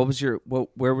 Yeah. where was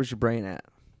your brain at?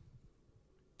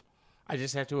 I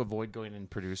just have to avoid going in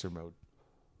producer mode.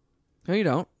 No, you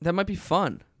don't. That might be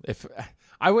fun. If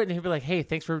I wouldn't be like, hey,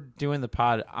 thanks for doing the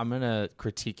pod. I'm gonna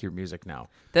critique your music now.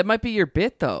 That might be your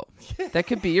bit, though. That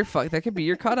could be your that could be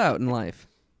your cutout in life.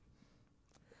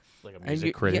 Like a And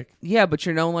music critic. Yeah, but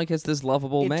you're known like as this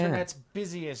lovable man. Internet's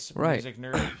busiest Right. music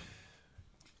nerd.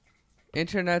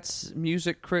 Internet's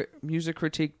music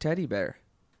critique teddy bear.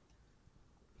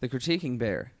 The critiquing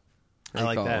bear. I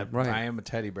like that. Right. I am a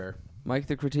teddy bear. Mike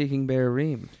the critiquing bear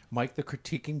Ream. Mike the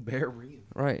critiquing bear Reed.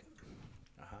 Right.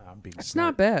 I'm being It's smart.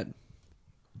 not bad.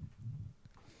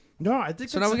 No, I think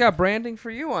So now we got branding for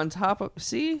you on top of...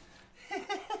 See?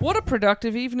 What a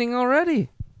productive evening already.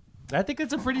 I think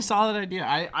it's a pretty solid idea.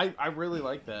 I really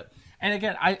like that. And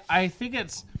again, I think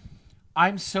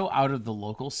I'm so out of the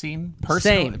local scene.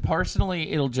 Same.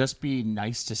 Personally, it'll just be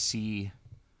nice to see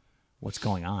what's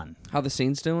going on. How the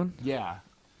scene's doing? Yeah.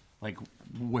 Like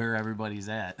where everybody's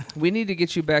at. We need to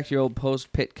get you back to your old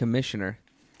post-pit commissioner.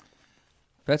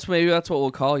 That's what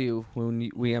we'll call you when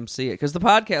we MC it. Because the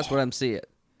podcast would MC it.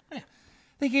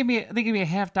 They gave me a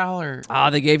 $50. Ah,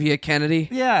 they gave you a Kennedy?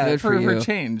 Yeah, Good for you. for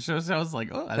change. So I was like,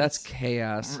 oh, That's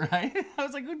chaos. right. I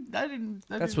was like,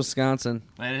 That's Wisconsin.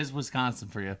 That is Wisconsin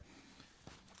for you.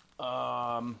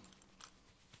 I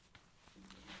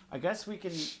guess we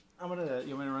can. You want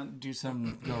to do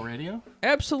some Go Radio?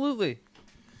 Absolutely.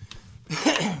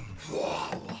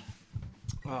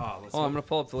 Oh, let's I'm going to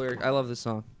pull up the lyric. I love this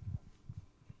song.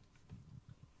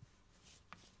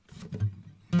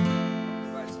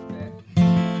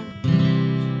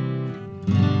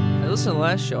 I listened to the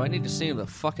last show. I need to sing the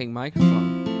fucking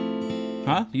microphone.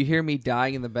 Huh? You hear me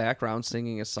dying in the background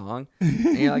singing a song?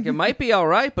 And you're like, it might be all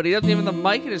right, but he doesn't even have the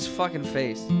mic in his fucking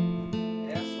face.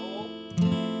 Asshole.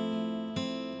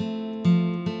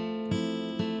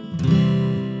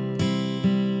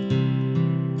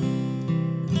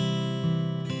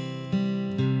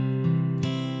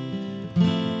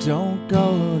 Don't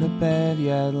go to bed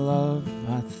yet, love.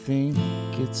 I think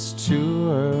it's too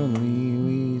early.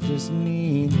 We just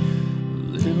need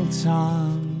a little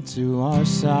time to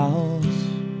ourselves.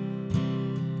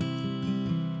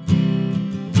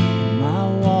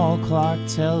 clock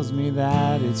tells me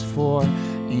that it's 4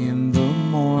 in the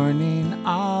morning,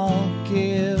 I'll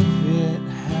give it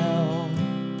hell.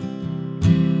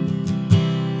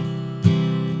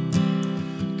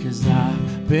 'Cause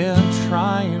I've been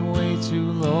trying way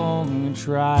too long and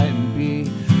try and be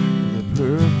the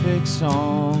perfect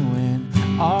song when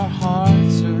our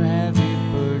hearts are heavy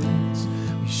burdens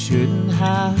we shouldn't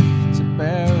have to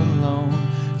bear alone.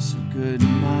 So good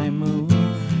night, moon,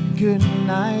 good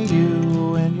night,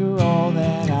 you, and you're all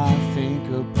that I think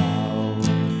about,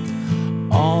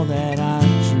 all that I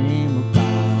dream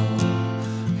about.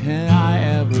 Can I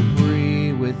ever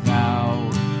breathe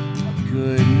without a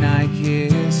good night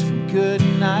kiss from good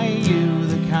night, you?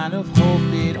 The kind of hope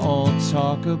they'd all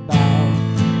talk about,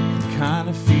 the kind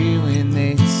of feeling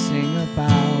they'd sing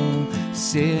about.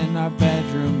 Sit in our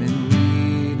bedroom and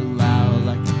read aloud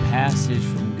like a passage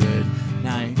from good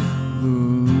night,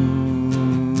 moon.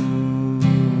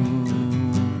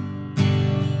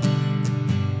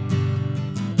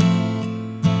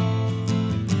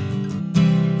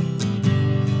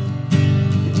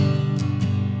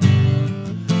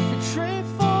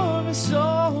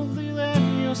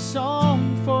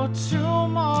 Song for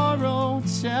tomorrow.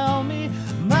 Tell me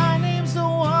my name's the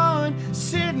one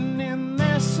sitting in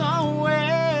there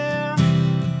somewhere.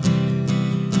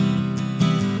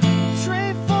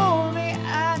 Trade for me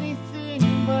anything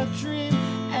but dream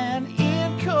and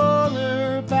in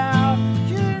color about.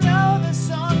 You know the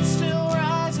sun's still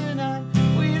rising and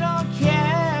we don't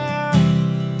care.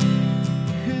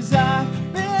 'Cause I've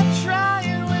been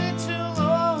trying way too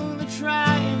long to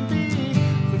try and be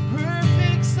the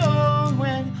perfect song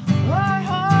when our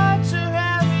hearts are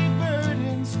heavy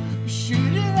burdens we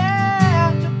shouldn't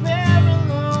have to bear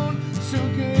alone. So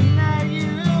good night,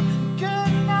 you,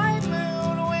 good night,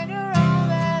 moon, when you're all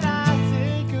that I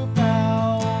think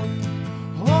about,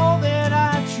 all that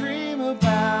I dream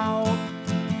about.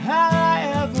 How I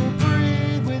ever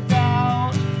breathe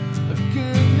without a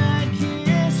good night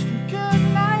kiss from good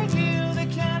night, you, the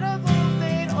kind of hope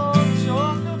they'd all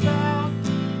talk about,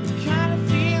 the kind of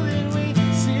feeling we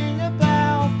sing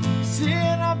about. Sit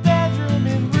in our bedroom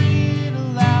and read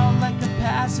aloud like a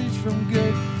passage from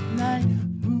good night,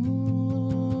 moon.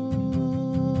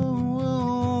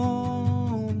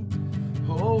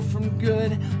 Oh, from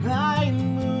good night,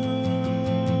 moon.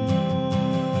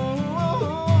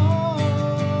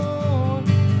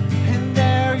 And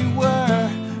there you were,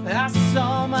 I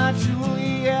saw my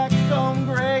Juliet come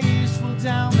graceful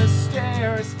down the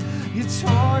stairs. You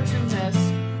torture mess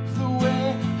the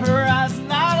way her eyes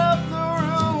light up the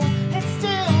room. It's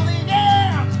still the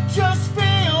air, just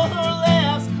feel her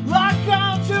lips lock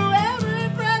onto every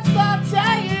breath I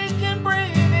take and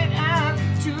breathe it out.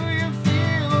 Do you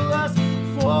feel us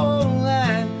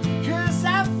falling? 'Cause I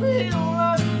feel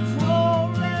us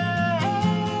falling.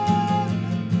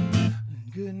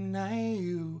 Good night,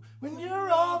 you, when you're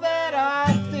all that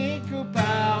I think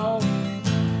about,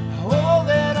 all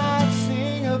that I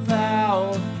sing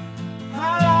about.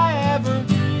 How'd I ever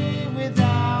dream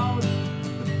without a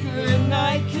good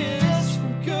night kiss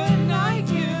from good night,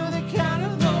 you, the kind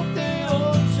of hope they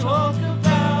all talk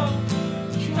about,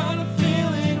 the kind of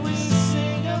feeling we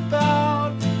sing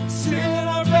about. Sit in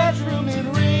our bedroom and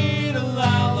read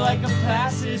aloud like a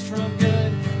passage from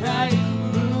good night,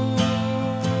 moon.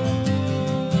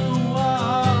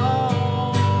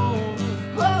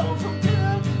 Whoa, from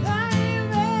good night,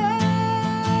 moon.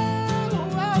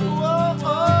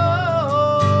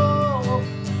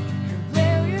 And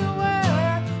there you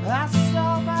were, I saw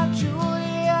my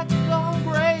Juliet come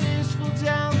graceful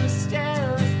down the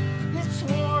stairs. It's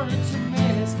hard to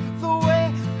miss the way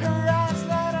her eyes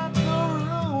light up the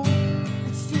room.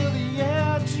 It's still the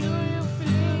air. Do you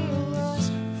feel us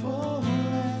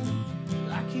falling?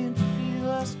 I can feel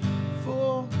us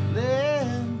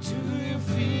falling. Do you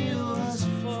feel us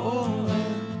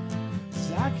falling? 'Cause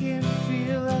I can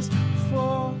feel us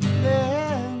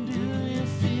falling. Do you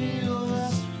feel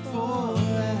us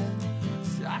falling?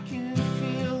 'Cause I can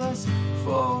feel us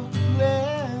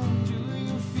falling. Do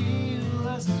you feel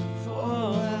us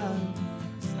falling?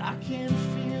 'Cause I can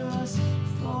feel us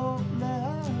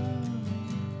falling.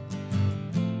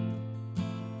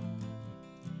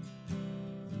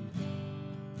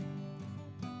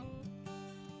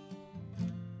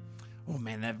 Oh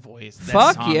man, that voice. That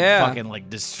Fuck song yeah. fucking like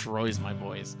destroys my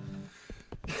voice.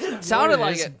 Sounded What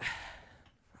like is- it.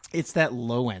 It's that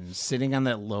low end. Sitting on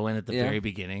that low end at the Yeah. very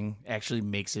beginning actually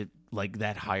makes it like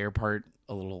that higher part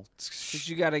a little. 'Cause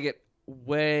you gotta get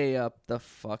way up the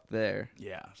fuck there.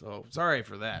 Yeah. So sorry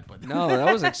for that, but No,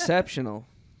 that was exceptional.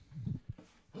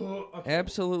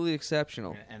 Absolutely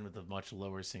exceptional. and with a much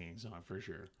lower singing song for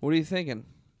sure. What are you thinking?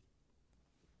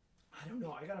 I don't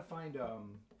know. I gotta find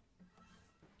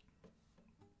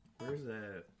where's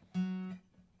that?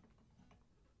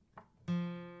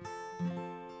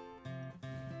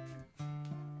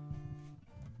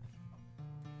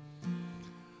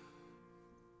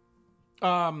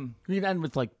 We can end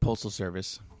with like Postal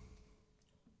Service,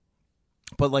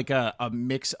 but like a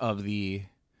mix of the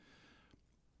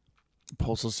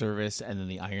Postal Service and then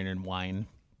the Iron and Wine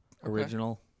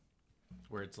original,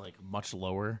 where it's like much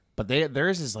lower. But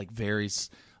theirs is like very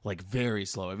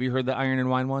slow. Have you heard the Iron and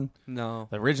Wine one? No.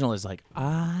 The original is like,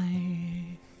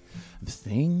 I'm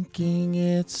thinking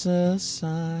it's a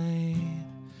sign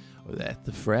that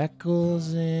the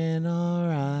freckles in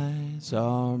our eyes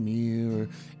are mirror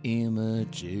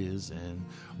images, and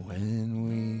when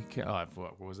we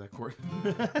what was that chord?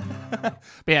 But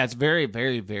yeah, it's very,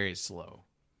 very, very slow.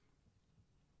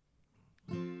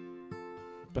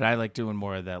 But I like doing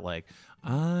more of that, like,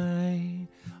 I'm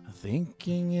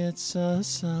thinking it's a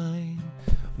sign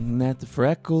that the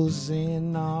freckles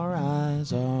in our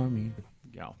eyes are me.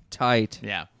 Go. Tight.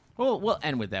 Yeah. Well, we'll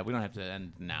end with that. We don't have to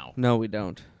end now. No, we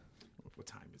don't. What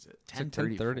time is it?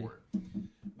 10:30.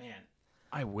 Man,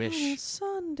 I wish.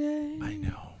 Sunday. I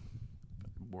know.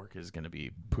 Work is going to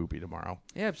be poopy tomorrow.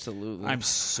 Yeah, absolutely. I'm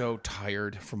so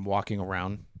tired from walking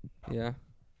around. Yeah.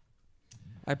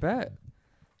 I bet.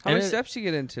 How many steps you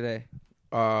get in today?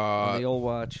 On the old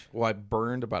watch. Well, I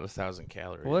burned about 1,000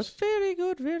 calories. Well, that's very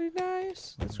good, very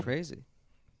nice. That's crazy.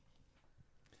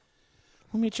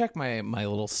 Let me check my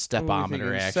little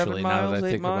stepometer, actually, 7 miles, now that I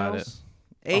 8 think miles? about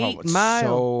it. 8 miles?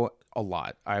 So, a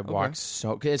lot. I walked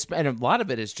so... And a lot of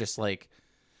it is just, like,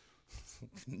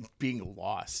 being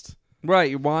lost. Right,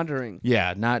 you're wandering.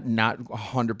 Yeah, not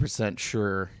 100%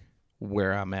 sure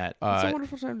where I'm at. It's a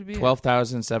wonderful time to be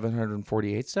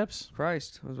 12,748 steps?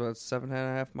 Christ. It was about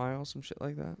 7.5 miles, some shit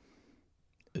like that.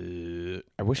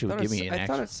 I wish it would give me an I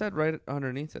thought it said right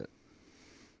underneath it.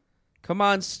 Come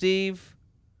on, Steve.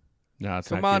 No, it's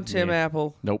Come not on, Tim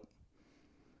Apple. Nope.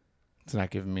 It's not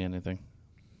giving me anything.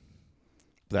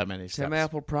 That many steps. Tim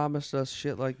Apple promised us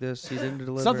shit like this. He didn't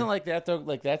deliver. Something like that, though.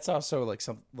 Like that's also like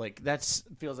some like that's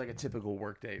feels like a typical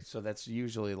work day. So that's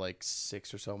usually like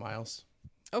 6 or so miles.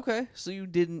 Okay, so you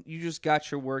just got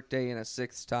your work day in a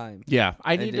 6th time. Yeah,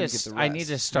 I need to start. You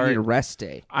need a rest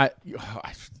day. I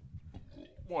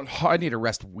need a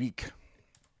rest week.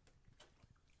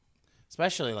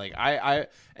 Especially like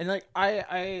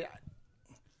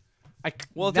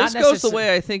well, if this goes the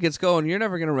way I think it's going, you're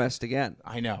never going to rest again.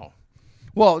 I know.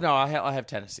 Well, no, I'll have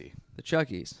Tennessee. The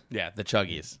Chuggies. Yeah, the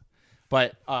Chuggies.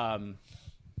 But no,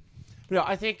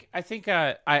 I think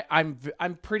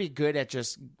I'm pretty good at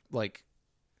just like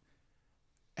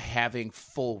having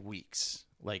full weeks,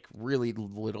 like really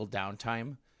little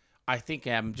downtime. I think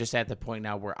I'm just at the point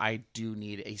now where I do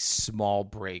need a small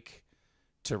break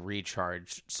to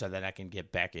recharge so that I can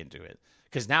get back into it.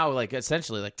 Because now, like,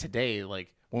 essentially, like today,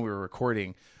 like when we were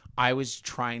recording, I was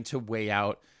trying to weigh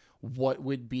out what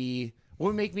would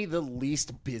make me the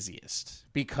least busiest.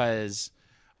 Because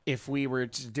if we were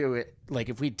to do it, like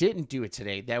if we didn't do it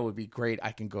today, that would be great.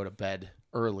 I can go to bed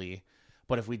early.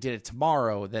 But if we did it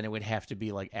tomorrow, then it would have to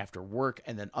be like after work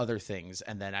and then other things.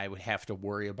 And then I would have to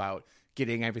worry about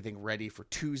getting everything ready for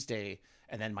Tuesday.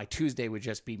 And then my Tuesday would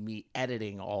just be me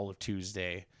editing all of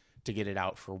Tuesday to get it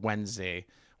out for Wednesday.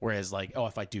 Whereas like,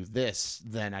 if I do this,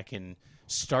 then I can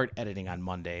start editing on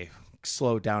Monday,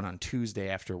 slow down on Tuesday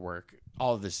after work.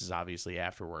 All of this is obviously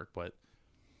after work, but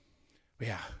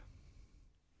yeah.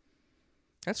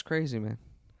 That's crazy, man.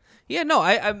 Yeah, no,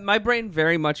 I my brain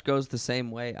very much goes the same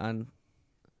way on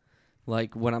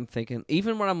like when I'm thinking,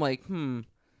 even when I'm like,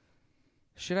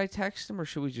 should I text him or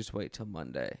should we just wait till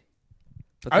Monday?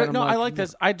 But I like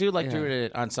this. I do like doing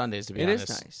it on Sundays, to be honest. It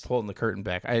is nice. Pulling the curtain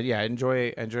back. I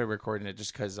enjoy recording it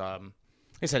just because, like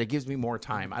I said, it gives me more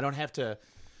time. I don't have to,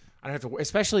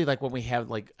 especially like when we have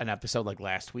like an episode like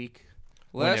last week.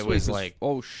 Last week was like,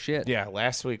 oh shit. Yeah,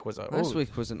 last week was an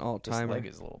all-timer. This leg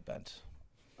is a little bent.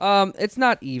 It's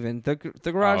not even. The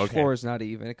garage floor is not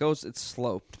even. It's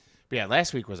sloped. But yeah,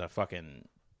 last week was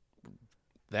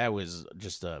that was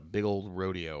just a big old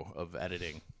rodeo of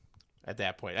editing. At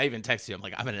that point, I even texted you. I'm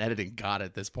like, I'm an editing god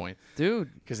at this point, dude.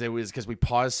 Because we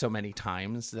paused so many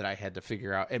times that I had to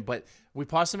figure out. But we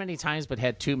paused so many times, but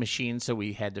had 2 machines, so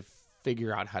we had to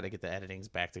figure out how to get the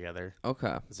editings back together.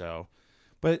 Okay. So,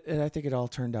 but I think it all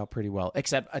turned out pretty well.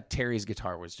 Except Terry's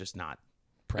guitar was just not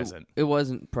present. It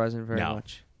wasn't present very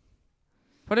much.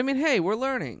 But I mean, hey, we're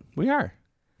learning. We are.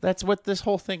 That's what this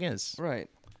whole thing is, right?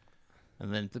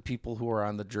 And then the people who are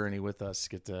on the journey with us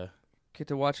get to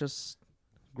watch us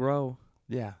grow.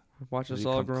 Yeah. Watch us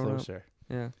all grow closer. Up.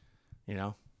 Yeah. You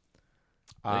know?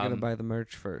 They're going to buy the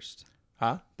merch first.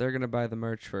 Huh? They're gonna buy the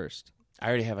merch first. I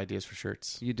already have ideas for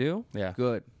shirts. You do? Yeah.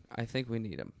 Good. I think we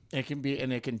need them. It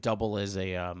can double as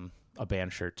a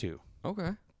band shirt too.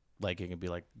 Okay. Like it can be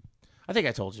like, I think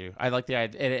I told you. I like the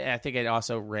idea. I think it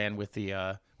also ran with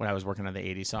the when I was working on the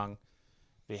 80s song.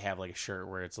 They have like a shirt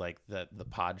where it's like the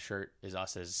pod shirt is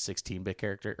us as 16-bit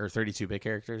character or 32-bit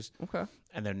characters. Okay.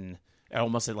 And then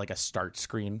almost like a start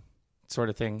screen sort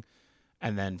of thing.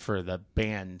 And then for the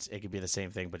band, it could be the same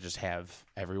thing, but just have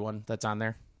everyone that's on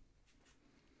there.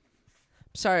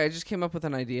 Sorry, I just came up with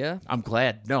an idea. I'm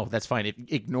glad. No, that's fine.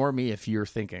 Ignore me if you're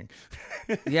thinking.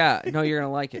 Yeah, no, you're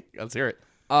gonna like it. Let's hear it.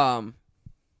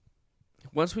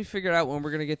 Once we figure out when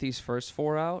we're gonna get these first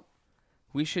 4 out,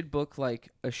 we should book like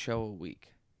a show a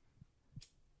week.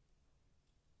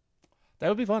 That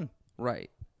would be fun. Right.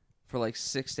 For like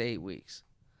 6 to 8 weeks.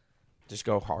 Just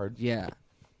go hard. Yeah.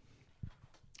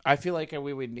 I feel like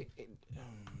we would.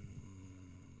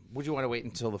 Would you want to wait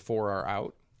until the 4 are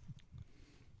out?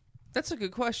 That's a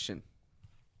good question.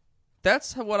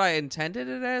 That's what I intended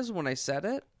it as when I said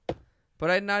it, but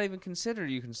I'd not even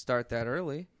considered you can start that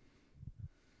early.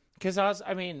 Because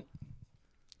I mean,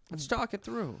 let's talk it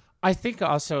through. I think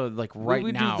also like right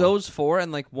we now, do those 4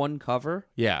 and like one cover,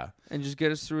 yeah, and just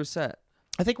get us through a set.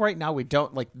 I think right now we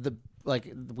don't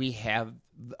we have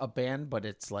a band, but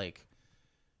it's like,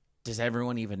 does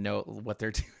everyone even know what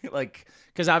they're doing? Like,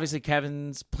 because obviously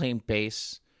Kevin's playing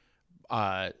bass,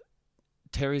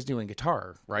 Terry's doing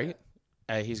guitar, right?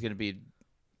 He's going to be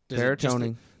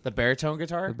baritoning. The baritone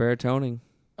guitar? The baritoning.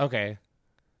 Okay.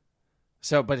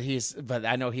 So, but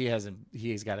I know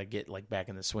he's got to get like back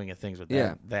in the swing of things with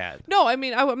that. No, I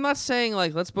mean, I'm not saying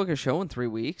like, let's book a show in 3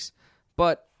 weeks,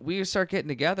 but we start getting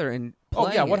together and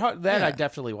playing I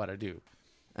definitely want to do.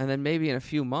 And then maybe in a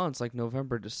few months, like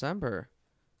November, December,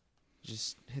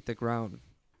 just hit the ground.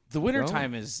 The winter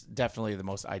time is definitely the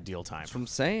most ideal time. That's what I'm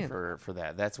saying. For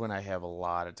that. That's when I have a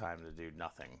lot of time to do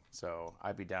nothing. So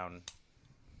I'd be down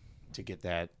to get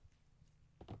that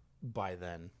by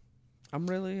then. I'm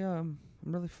really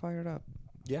fired up.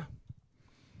 Yeah.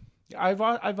 I've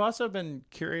also been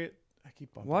curious. I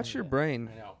keep bumping Watch your brain.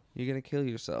 I know. You're gonna kill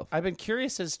yourself. I've been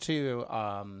curious as to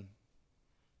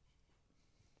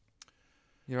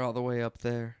You're all the way up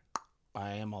there.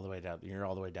 I am all the way down. You're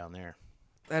all the way down there.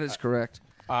 That is correct.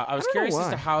 I was curious as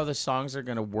to how the songs are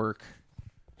going to work.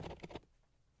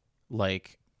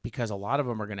 Like, because a lot of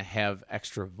them are going to have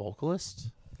extra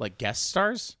vocalists, like guest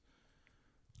stars.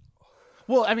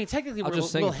 Well, I mean, technically,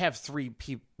 we'll have 3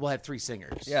 people. We'll have 3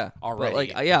 singers. Yeah, already.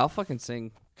 Like, yeah, I'll fucking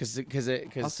sing. Because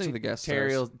I'll sing the guest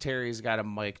stars. Terry's got a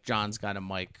mic. John's got a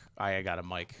mic. I got a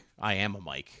mic. I am a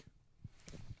mic.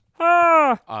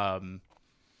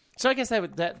 So I guess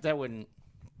that wouldn't.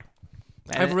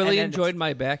 I've really enjoyed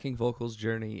my backing vocals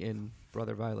journey in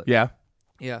Brother Violet. Yeah.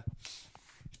 Yeah.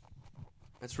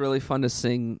 It's really fun to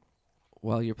sing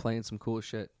while you're playing some cool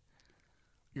shit.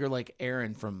 You're like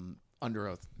Aaron from Under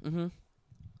Oath. Mm-hmm.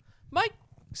 Mike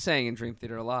sang in Dream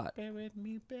Theater a lot. Bear with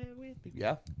me.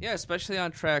 Yeah. Yeah, especially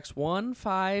on tracks 1,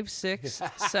 5, 6,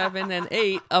 7, and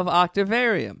 8 of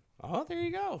Octavarium. Oh, there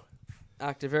you go.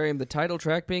 Octavarium, the title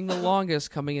track being the longest,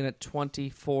 coming in at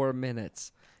 24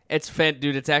 minutes. It's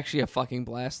dude, it's actually a fucking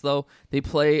blast, though. They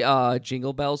play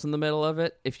Jingle Bells in the middle of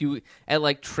it. If you, at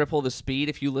like triple the speed,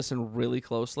 if you listen really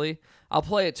closely, I'll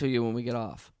play it to you when we get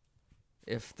off.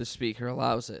 If the speaker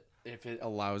allows it. If it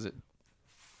allows it.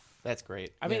 That's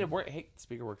great. I mean, the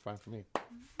speaker worked fine for me.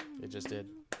 It just did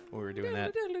when we were doing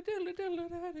that.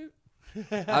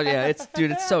 Oh, yeah, it's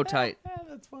so tight.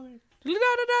 That's funny.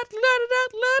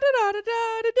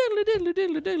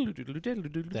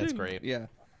 That's great. Yeah.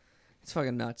 It's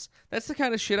fucking nuts. That's the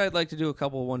kind of shit I'd like to do a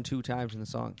couple 1-2 times in the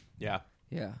song. Yeah.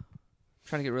 Yeah. I'm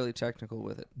trying to get really technical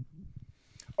with it.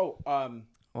 Oh, I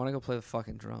want to go play the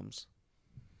fucking drums.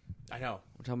 I know.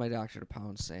 I'm telling my doctor to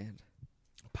pound sand.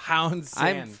 Pound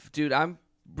sand. I'm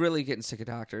really getting sick of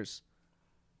doctors.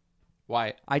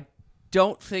 Why? I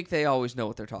don't think they always know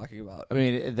what they're talking about. I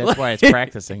mean, that's why it's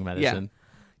practicing medicine.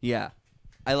 Yeah.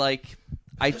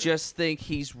 I just think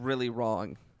he's really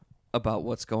wrong about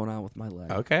what's going on with my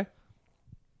leg. Okay.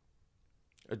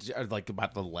 Like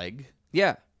about the leg?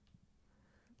 Yeah.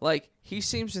 Like, he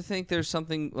seems to think there's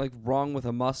something like wrong with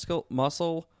a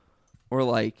muscle or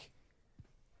like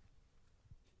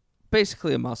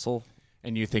basically a muscle.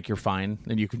 And you think you're fine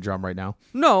and you can drum right now?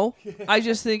 No, I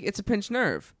just think it's a pinched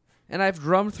nerve. And I've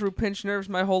drummed through pinched nerves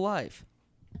my whole life.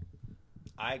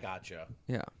 I gotcha.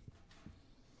 Yeah.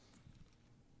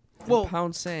 Well,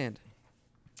 pound sand.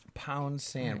 Pound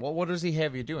sand. Well, what does he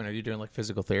have you doing? Are you doing like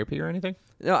physical therapy or anything?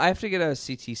 No, I have to get a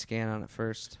CT scan on it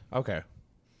first. Okay.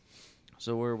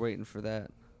 So we're waiting for that.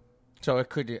 So it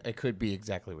could be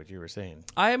exactly what you were saying.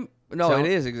 It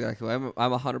is exactly. I'm 100%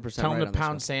 Tell right them on to this one.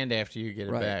 pound sand after you get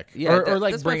it back. Yeah, or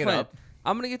like that's bring my it plan. up.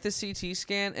 I'm gonna get the CT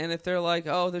scan, and if they're like,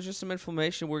 "Oh, there's just some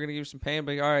inflammation, we're gonna give you some pain,"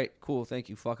 but all right, cool, thank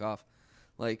you, fuck off.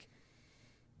 Like,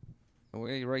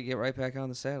 we're gonna get right back on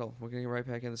the saddle. We're gonna get right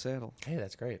back in the saddle. Hey,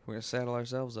 that's great. We're gonna saddle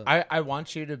ourselves up. I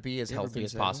want you to be as You ever healthy been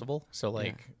as saddled? possible. So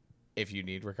like, if you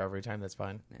need recovery time, that's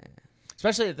fine. Nah.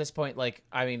 Especially at this point, like,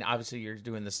 I mean, obviously you're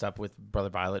doing this stuff with Brother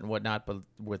Violet and whatnot, but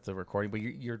with the recording, but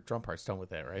your drum part's done with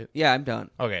that, right? Yeah, I'm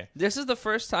done. Okay. This is the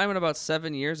first time in about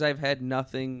 7 years I've had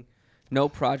no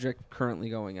project currently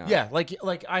going on. Yeah, like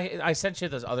I sent you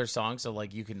those other songs, so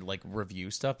like you can like review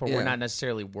stuff, but we're Yeah. not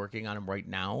necessarily working on them right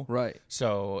now. Right.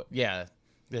 So yeah,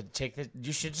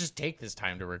 you should just take this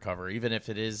time to recover, even if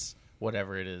it is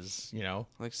whatever it is, you know.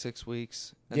 Like 6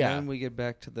 weeks. And Yeah. then we get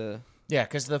back to the... Yeah,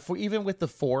 because even with the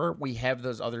 4, we have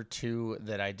those other 2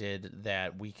 that I did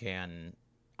that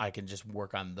I can just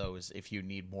work on those if you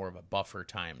need more of a buffer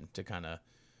time to kind of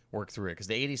work through it. Because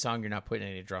the 80 song, you're not putting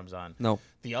any drums on. No.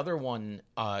 The other one,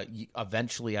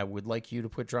 eventually I would like you to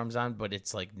put drums on, but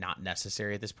it's like not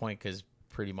necessary at this point because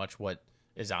pretty much what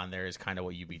is on there is kind of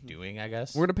what you'd be doing, I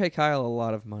guess. We're going to pay Kyle a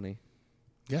lot of money.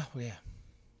 Yeah, well, yeah.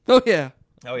 Oh, yeah.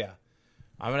 Oh, yeah.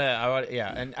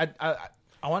 And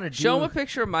I want to Show him a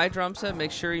picture of my drum set.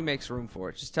 Make sure he makes room for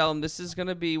it. Just tell him this is going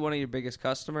to be one of your biggest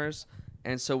customers,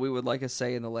 and so we would like a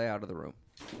say in the layout of the room.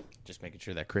 Just making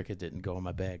sure that cricket didn't go in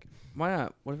my bag. Why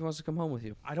not? What if he wants to come home with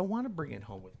you? I don't want to bring it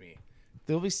home with me.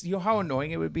 There'll be, you know how annoying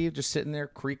it would be just sitting there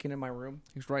creaking in my room?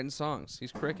 He's writing songs.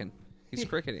 He's cricking. He's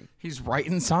cricketing. He's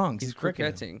writing songs. He's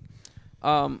cricketing.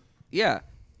 Yeah.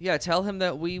 Tell him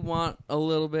that we want a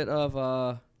little bit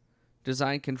of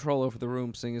design control over the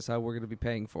room, seeing as how we're going to be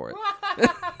paying for it.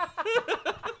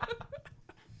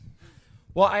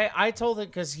 Well, I told him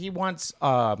because he wants.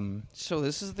 So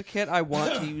this is the kit I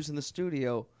want to use in the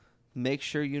studio. Make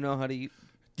sure you know how to.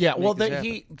 Yeah, well,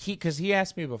 this because he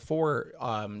asked me before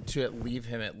to leave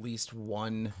him at least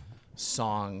one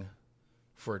song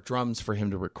for drums for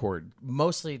him to record.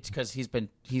 Mostly because he's been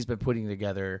putting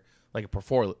together like a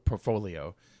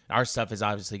portfolio. Our stuff is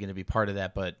obviously going to be part of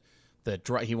that, but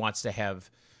he wants to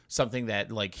have something that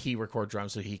like he record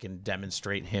drums so he can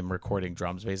demonstrate him recording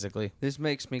drums, basically. This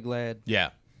makes me glad. Yeah.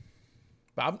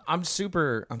 But I'm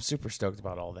super stoked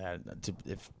about all that.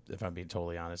 If I'm being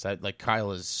totally honest, like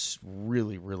Kyle is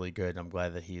really, really good. I'm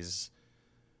glad that he's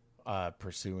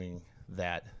pursuing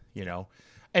that, you know.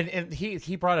 And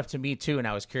he brought up to me too, and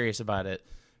I was curious about it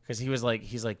because he's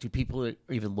like, do people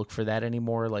even look for that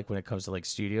anymore? Like when it comes to like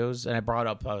studios? And I brought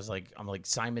up, I'm like,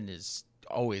 Simon is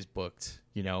always booked,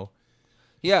 you know.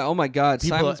 Yeah. Oh my God,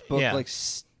 People, Simon's booked. yeah. Like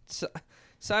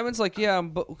Simon's like, yeah,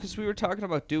 I'm because we were talking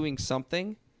about doing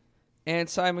something. And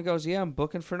Simon goes, yeah, I'm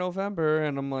booking for November.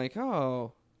 And I'm like,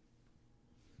 oh.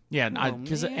 Yeah, man.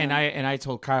 and I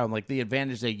told Kyle, I'm like, the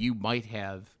advantage that you might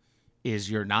have is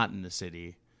you're not in the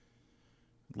city.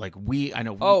 Like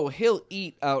Oh, he'll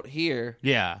eat out here.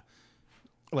 Yeah.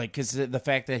 Like, because the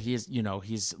fact that he's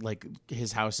like,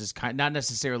 his house is not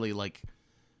necessarily like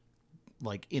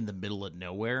in the middle of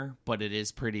nowhere, but it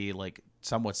is pretty, like,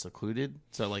 somewhat secluded.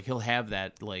 So, like, he'll have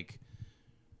that, like,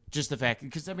 just the fact,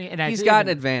 because I mean, and He's got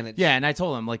an advantage. Yeah, and I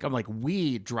told him, like, I'm like,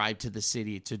 we drive to the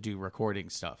city to do recording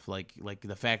stuff. Like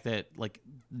the fact that like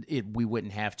we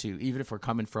wouldn't have to, even if we're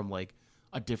coming from like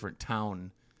a different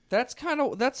town. That's part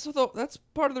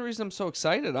of the reason I'm so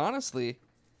excited, honestly.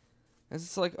 Is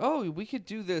it's like, oh, we could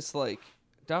do this like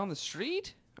down the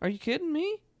street? Are you kidding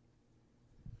me?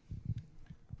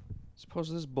 As opposed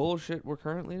to this bullshit we're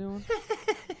currently doing.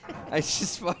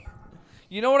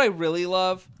 You know what I really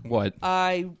love? What?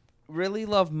 I really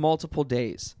love multiple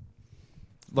days.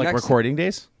 Like recording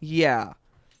days? Yeah.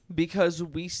 Because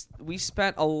we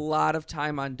spent a lot of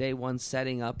time on day one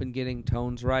setting up and getting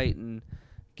tones right and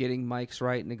getting mics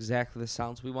right and exactly the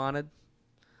sounds we wanted.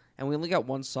 And we only got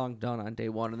one song done on day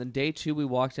one. And then day 2, we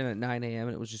walked in at 9 a.m.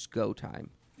 and it was just go time.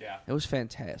 Yeah. It was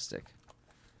fantastic.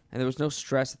 And there was no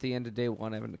stress at the end of day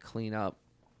 1 having to clean up.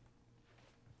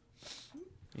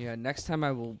 Yeah, next time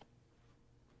I will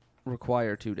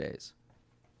require 2 days.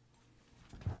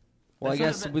 Well, I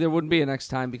guess there wouldn't be a next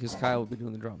time because Kyle would be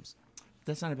doing the drums.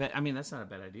 That's not a bad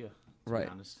idea. To Right.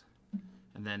 be honest.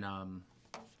 And then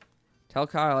Tell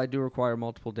Kyle I do require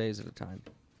multiple days at a time.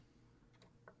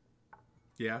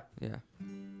 yeah. Yeah.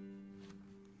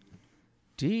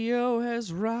 Dio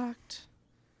has rocked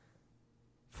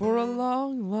for a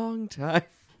long, long time.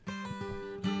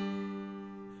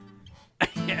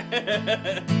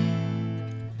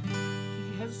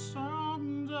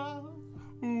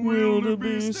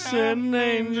 Wildebeest and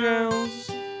angels.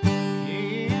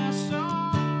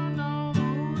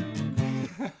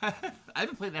 I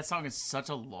haven't played that song in such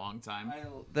a long time.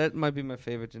 That might be my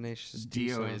favorite Tenacious D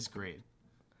Dio song. is great.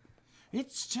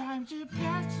 It's time to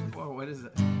pass. Whoa, what is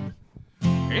it?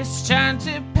 It's time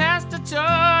to pass the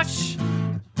torch.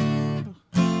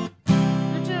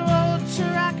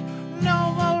 Track,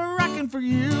 no more rocking for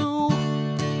you.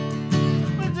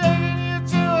 We're taking you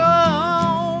to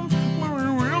home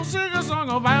where we'll sing a song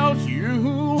about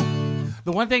you.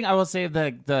 The one thing I will say,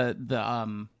 the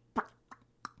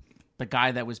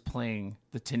guy that was playing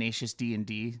the Tenacious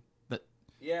D&D,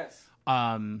 Yes.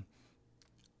 I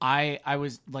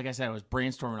was, like I said, I was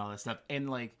brainstorming all this stuff, and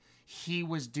like he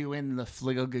was doing the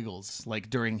fliggle giggles like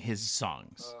during his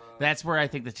songs. That's where I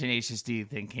think the Tenacious D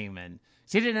thing came in.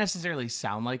 So he didn't necessarily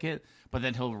sound like it, but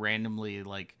then he'll randomly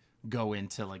like go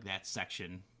into like that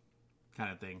section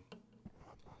kind of thing.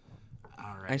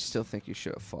 All right. I still think you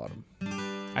should have fought him.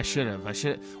 I should have.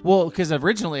 Well, because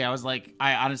originally I was like,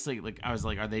 are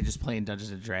they just playing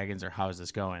Dungeons and Dragons or how is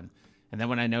this going? And then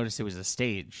when I noticed it was a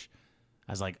stage,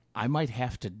 I was like, I might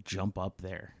have to jump up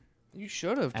there. You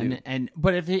should have, dude.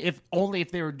 But if only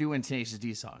if they were doing Tenacious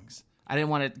D songs. I didn't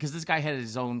want to, because this guy had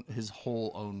his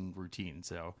whole own routine,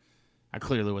 so I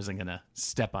clearly wasn't gonna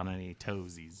step on any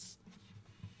toesies.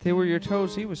 They were your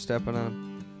toes he was stepping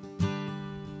on.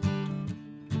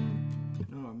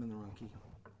 No, I'm in the wrong key.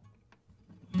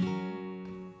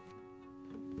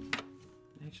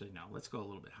 Actually, no. Let's go a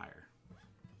little bit higher.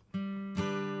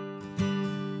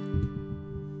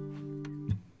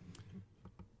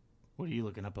 What are you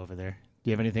looking up over there? Do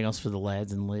you have anything else for the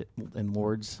lads and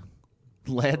lords?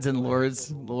 Lads and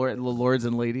lords, lords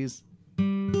and ladies.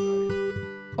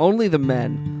 Only the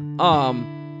men.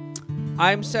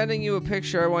 I'm sending you a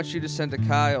picture I want you to send to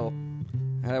Kyle.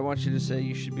 And I want you to say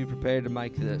you should be prepared to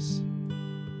mic this.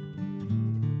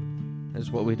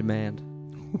 That's what we demand.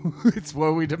 It's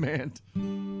what we demand.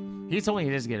 He told me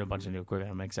he does get a bunch of new equipment.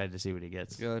 I'm excited to see what he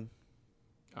gets. Good.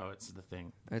 Oh, it's the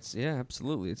thing. Yeah,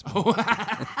 absolutely. It's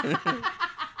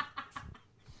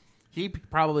He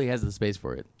probably has the space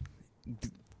for it.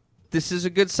 This is a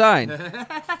good sign.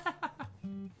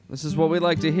 This is what we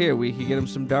like to hear. We can get him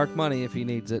some dark money if he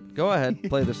needs it. Go ahead,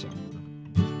 play the song.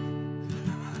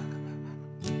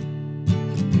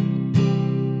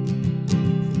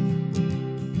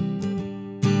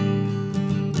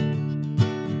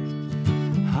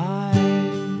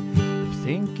 I'm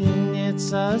thinking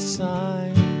it's a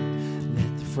sign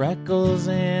that the freckles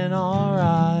in our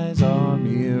eyes are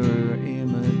mirror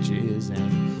images,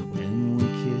 and when we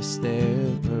kiss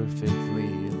they're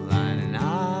perfectly aligned. And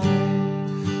I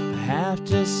have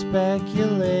to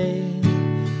speculate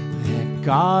that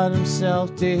God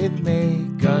himself did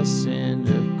make us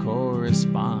into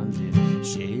corresponding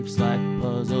shapes like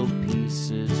puzzle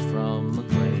pieces from a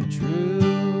clay.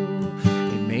 True,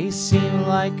 it may seem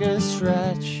like a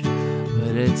stretch,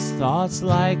 but it's thoughts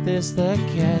like this that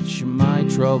catch my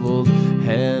troubled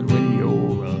head when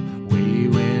you're away,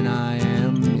 when I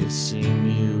am missing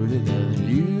you together.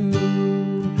 You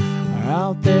are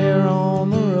out there on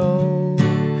the road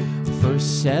for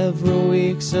several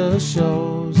weeks of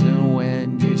shows, and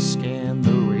when you scan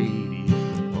the radio,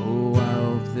 oh, I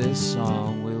hope this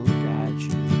song will guide you.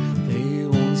 They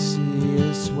won't see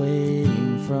us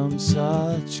waiting from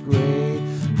such great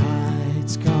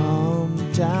heights. Come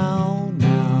down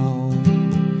now,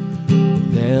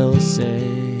 they'll say.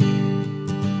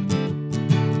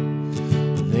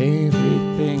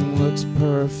 Everything looks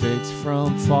perfect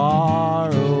from far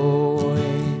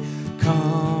away.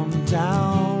 Come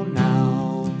down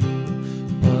now,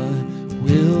 but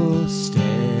we'll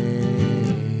stay.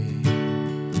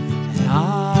 And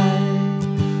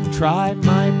I tried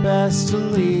my best to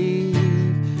leave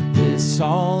this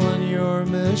all in your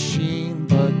machine,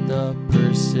 but the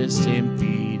persistent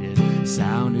beat, it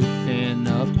sounded thin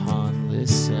upon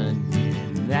listening.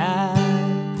 That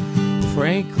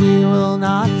frankly will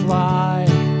not fly.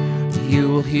 You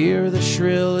will hear the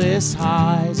shrillest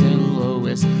highs and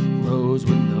lowest lows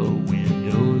when the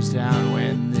wind goes down,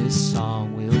 when this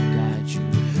song will guide you.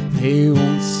 They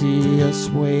won't see us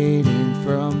waiting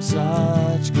from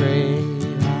such great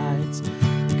heights.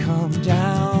 Come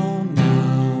down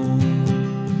now,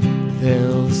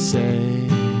 they'll say.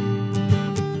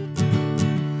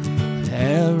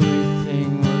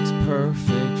 Everything looks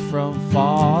perfect from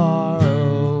far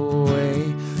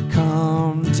away.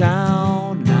 Come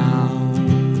down now,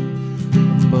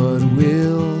 but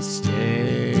we'll stay.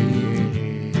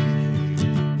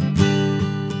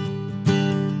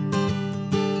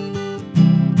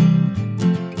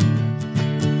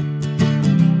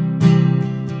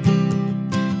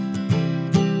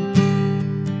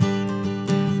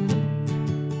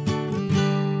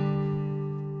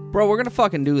 Bro, we're gonna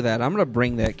fucking do that. I'm gonna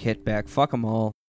bring that kit back. Fuck them all.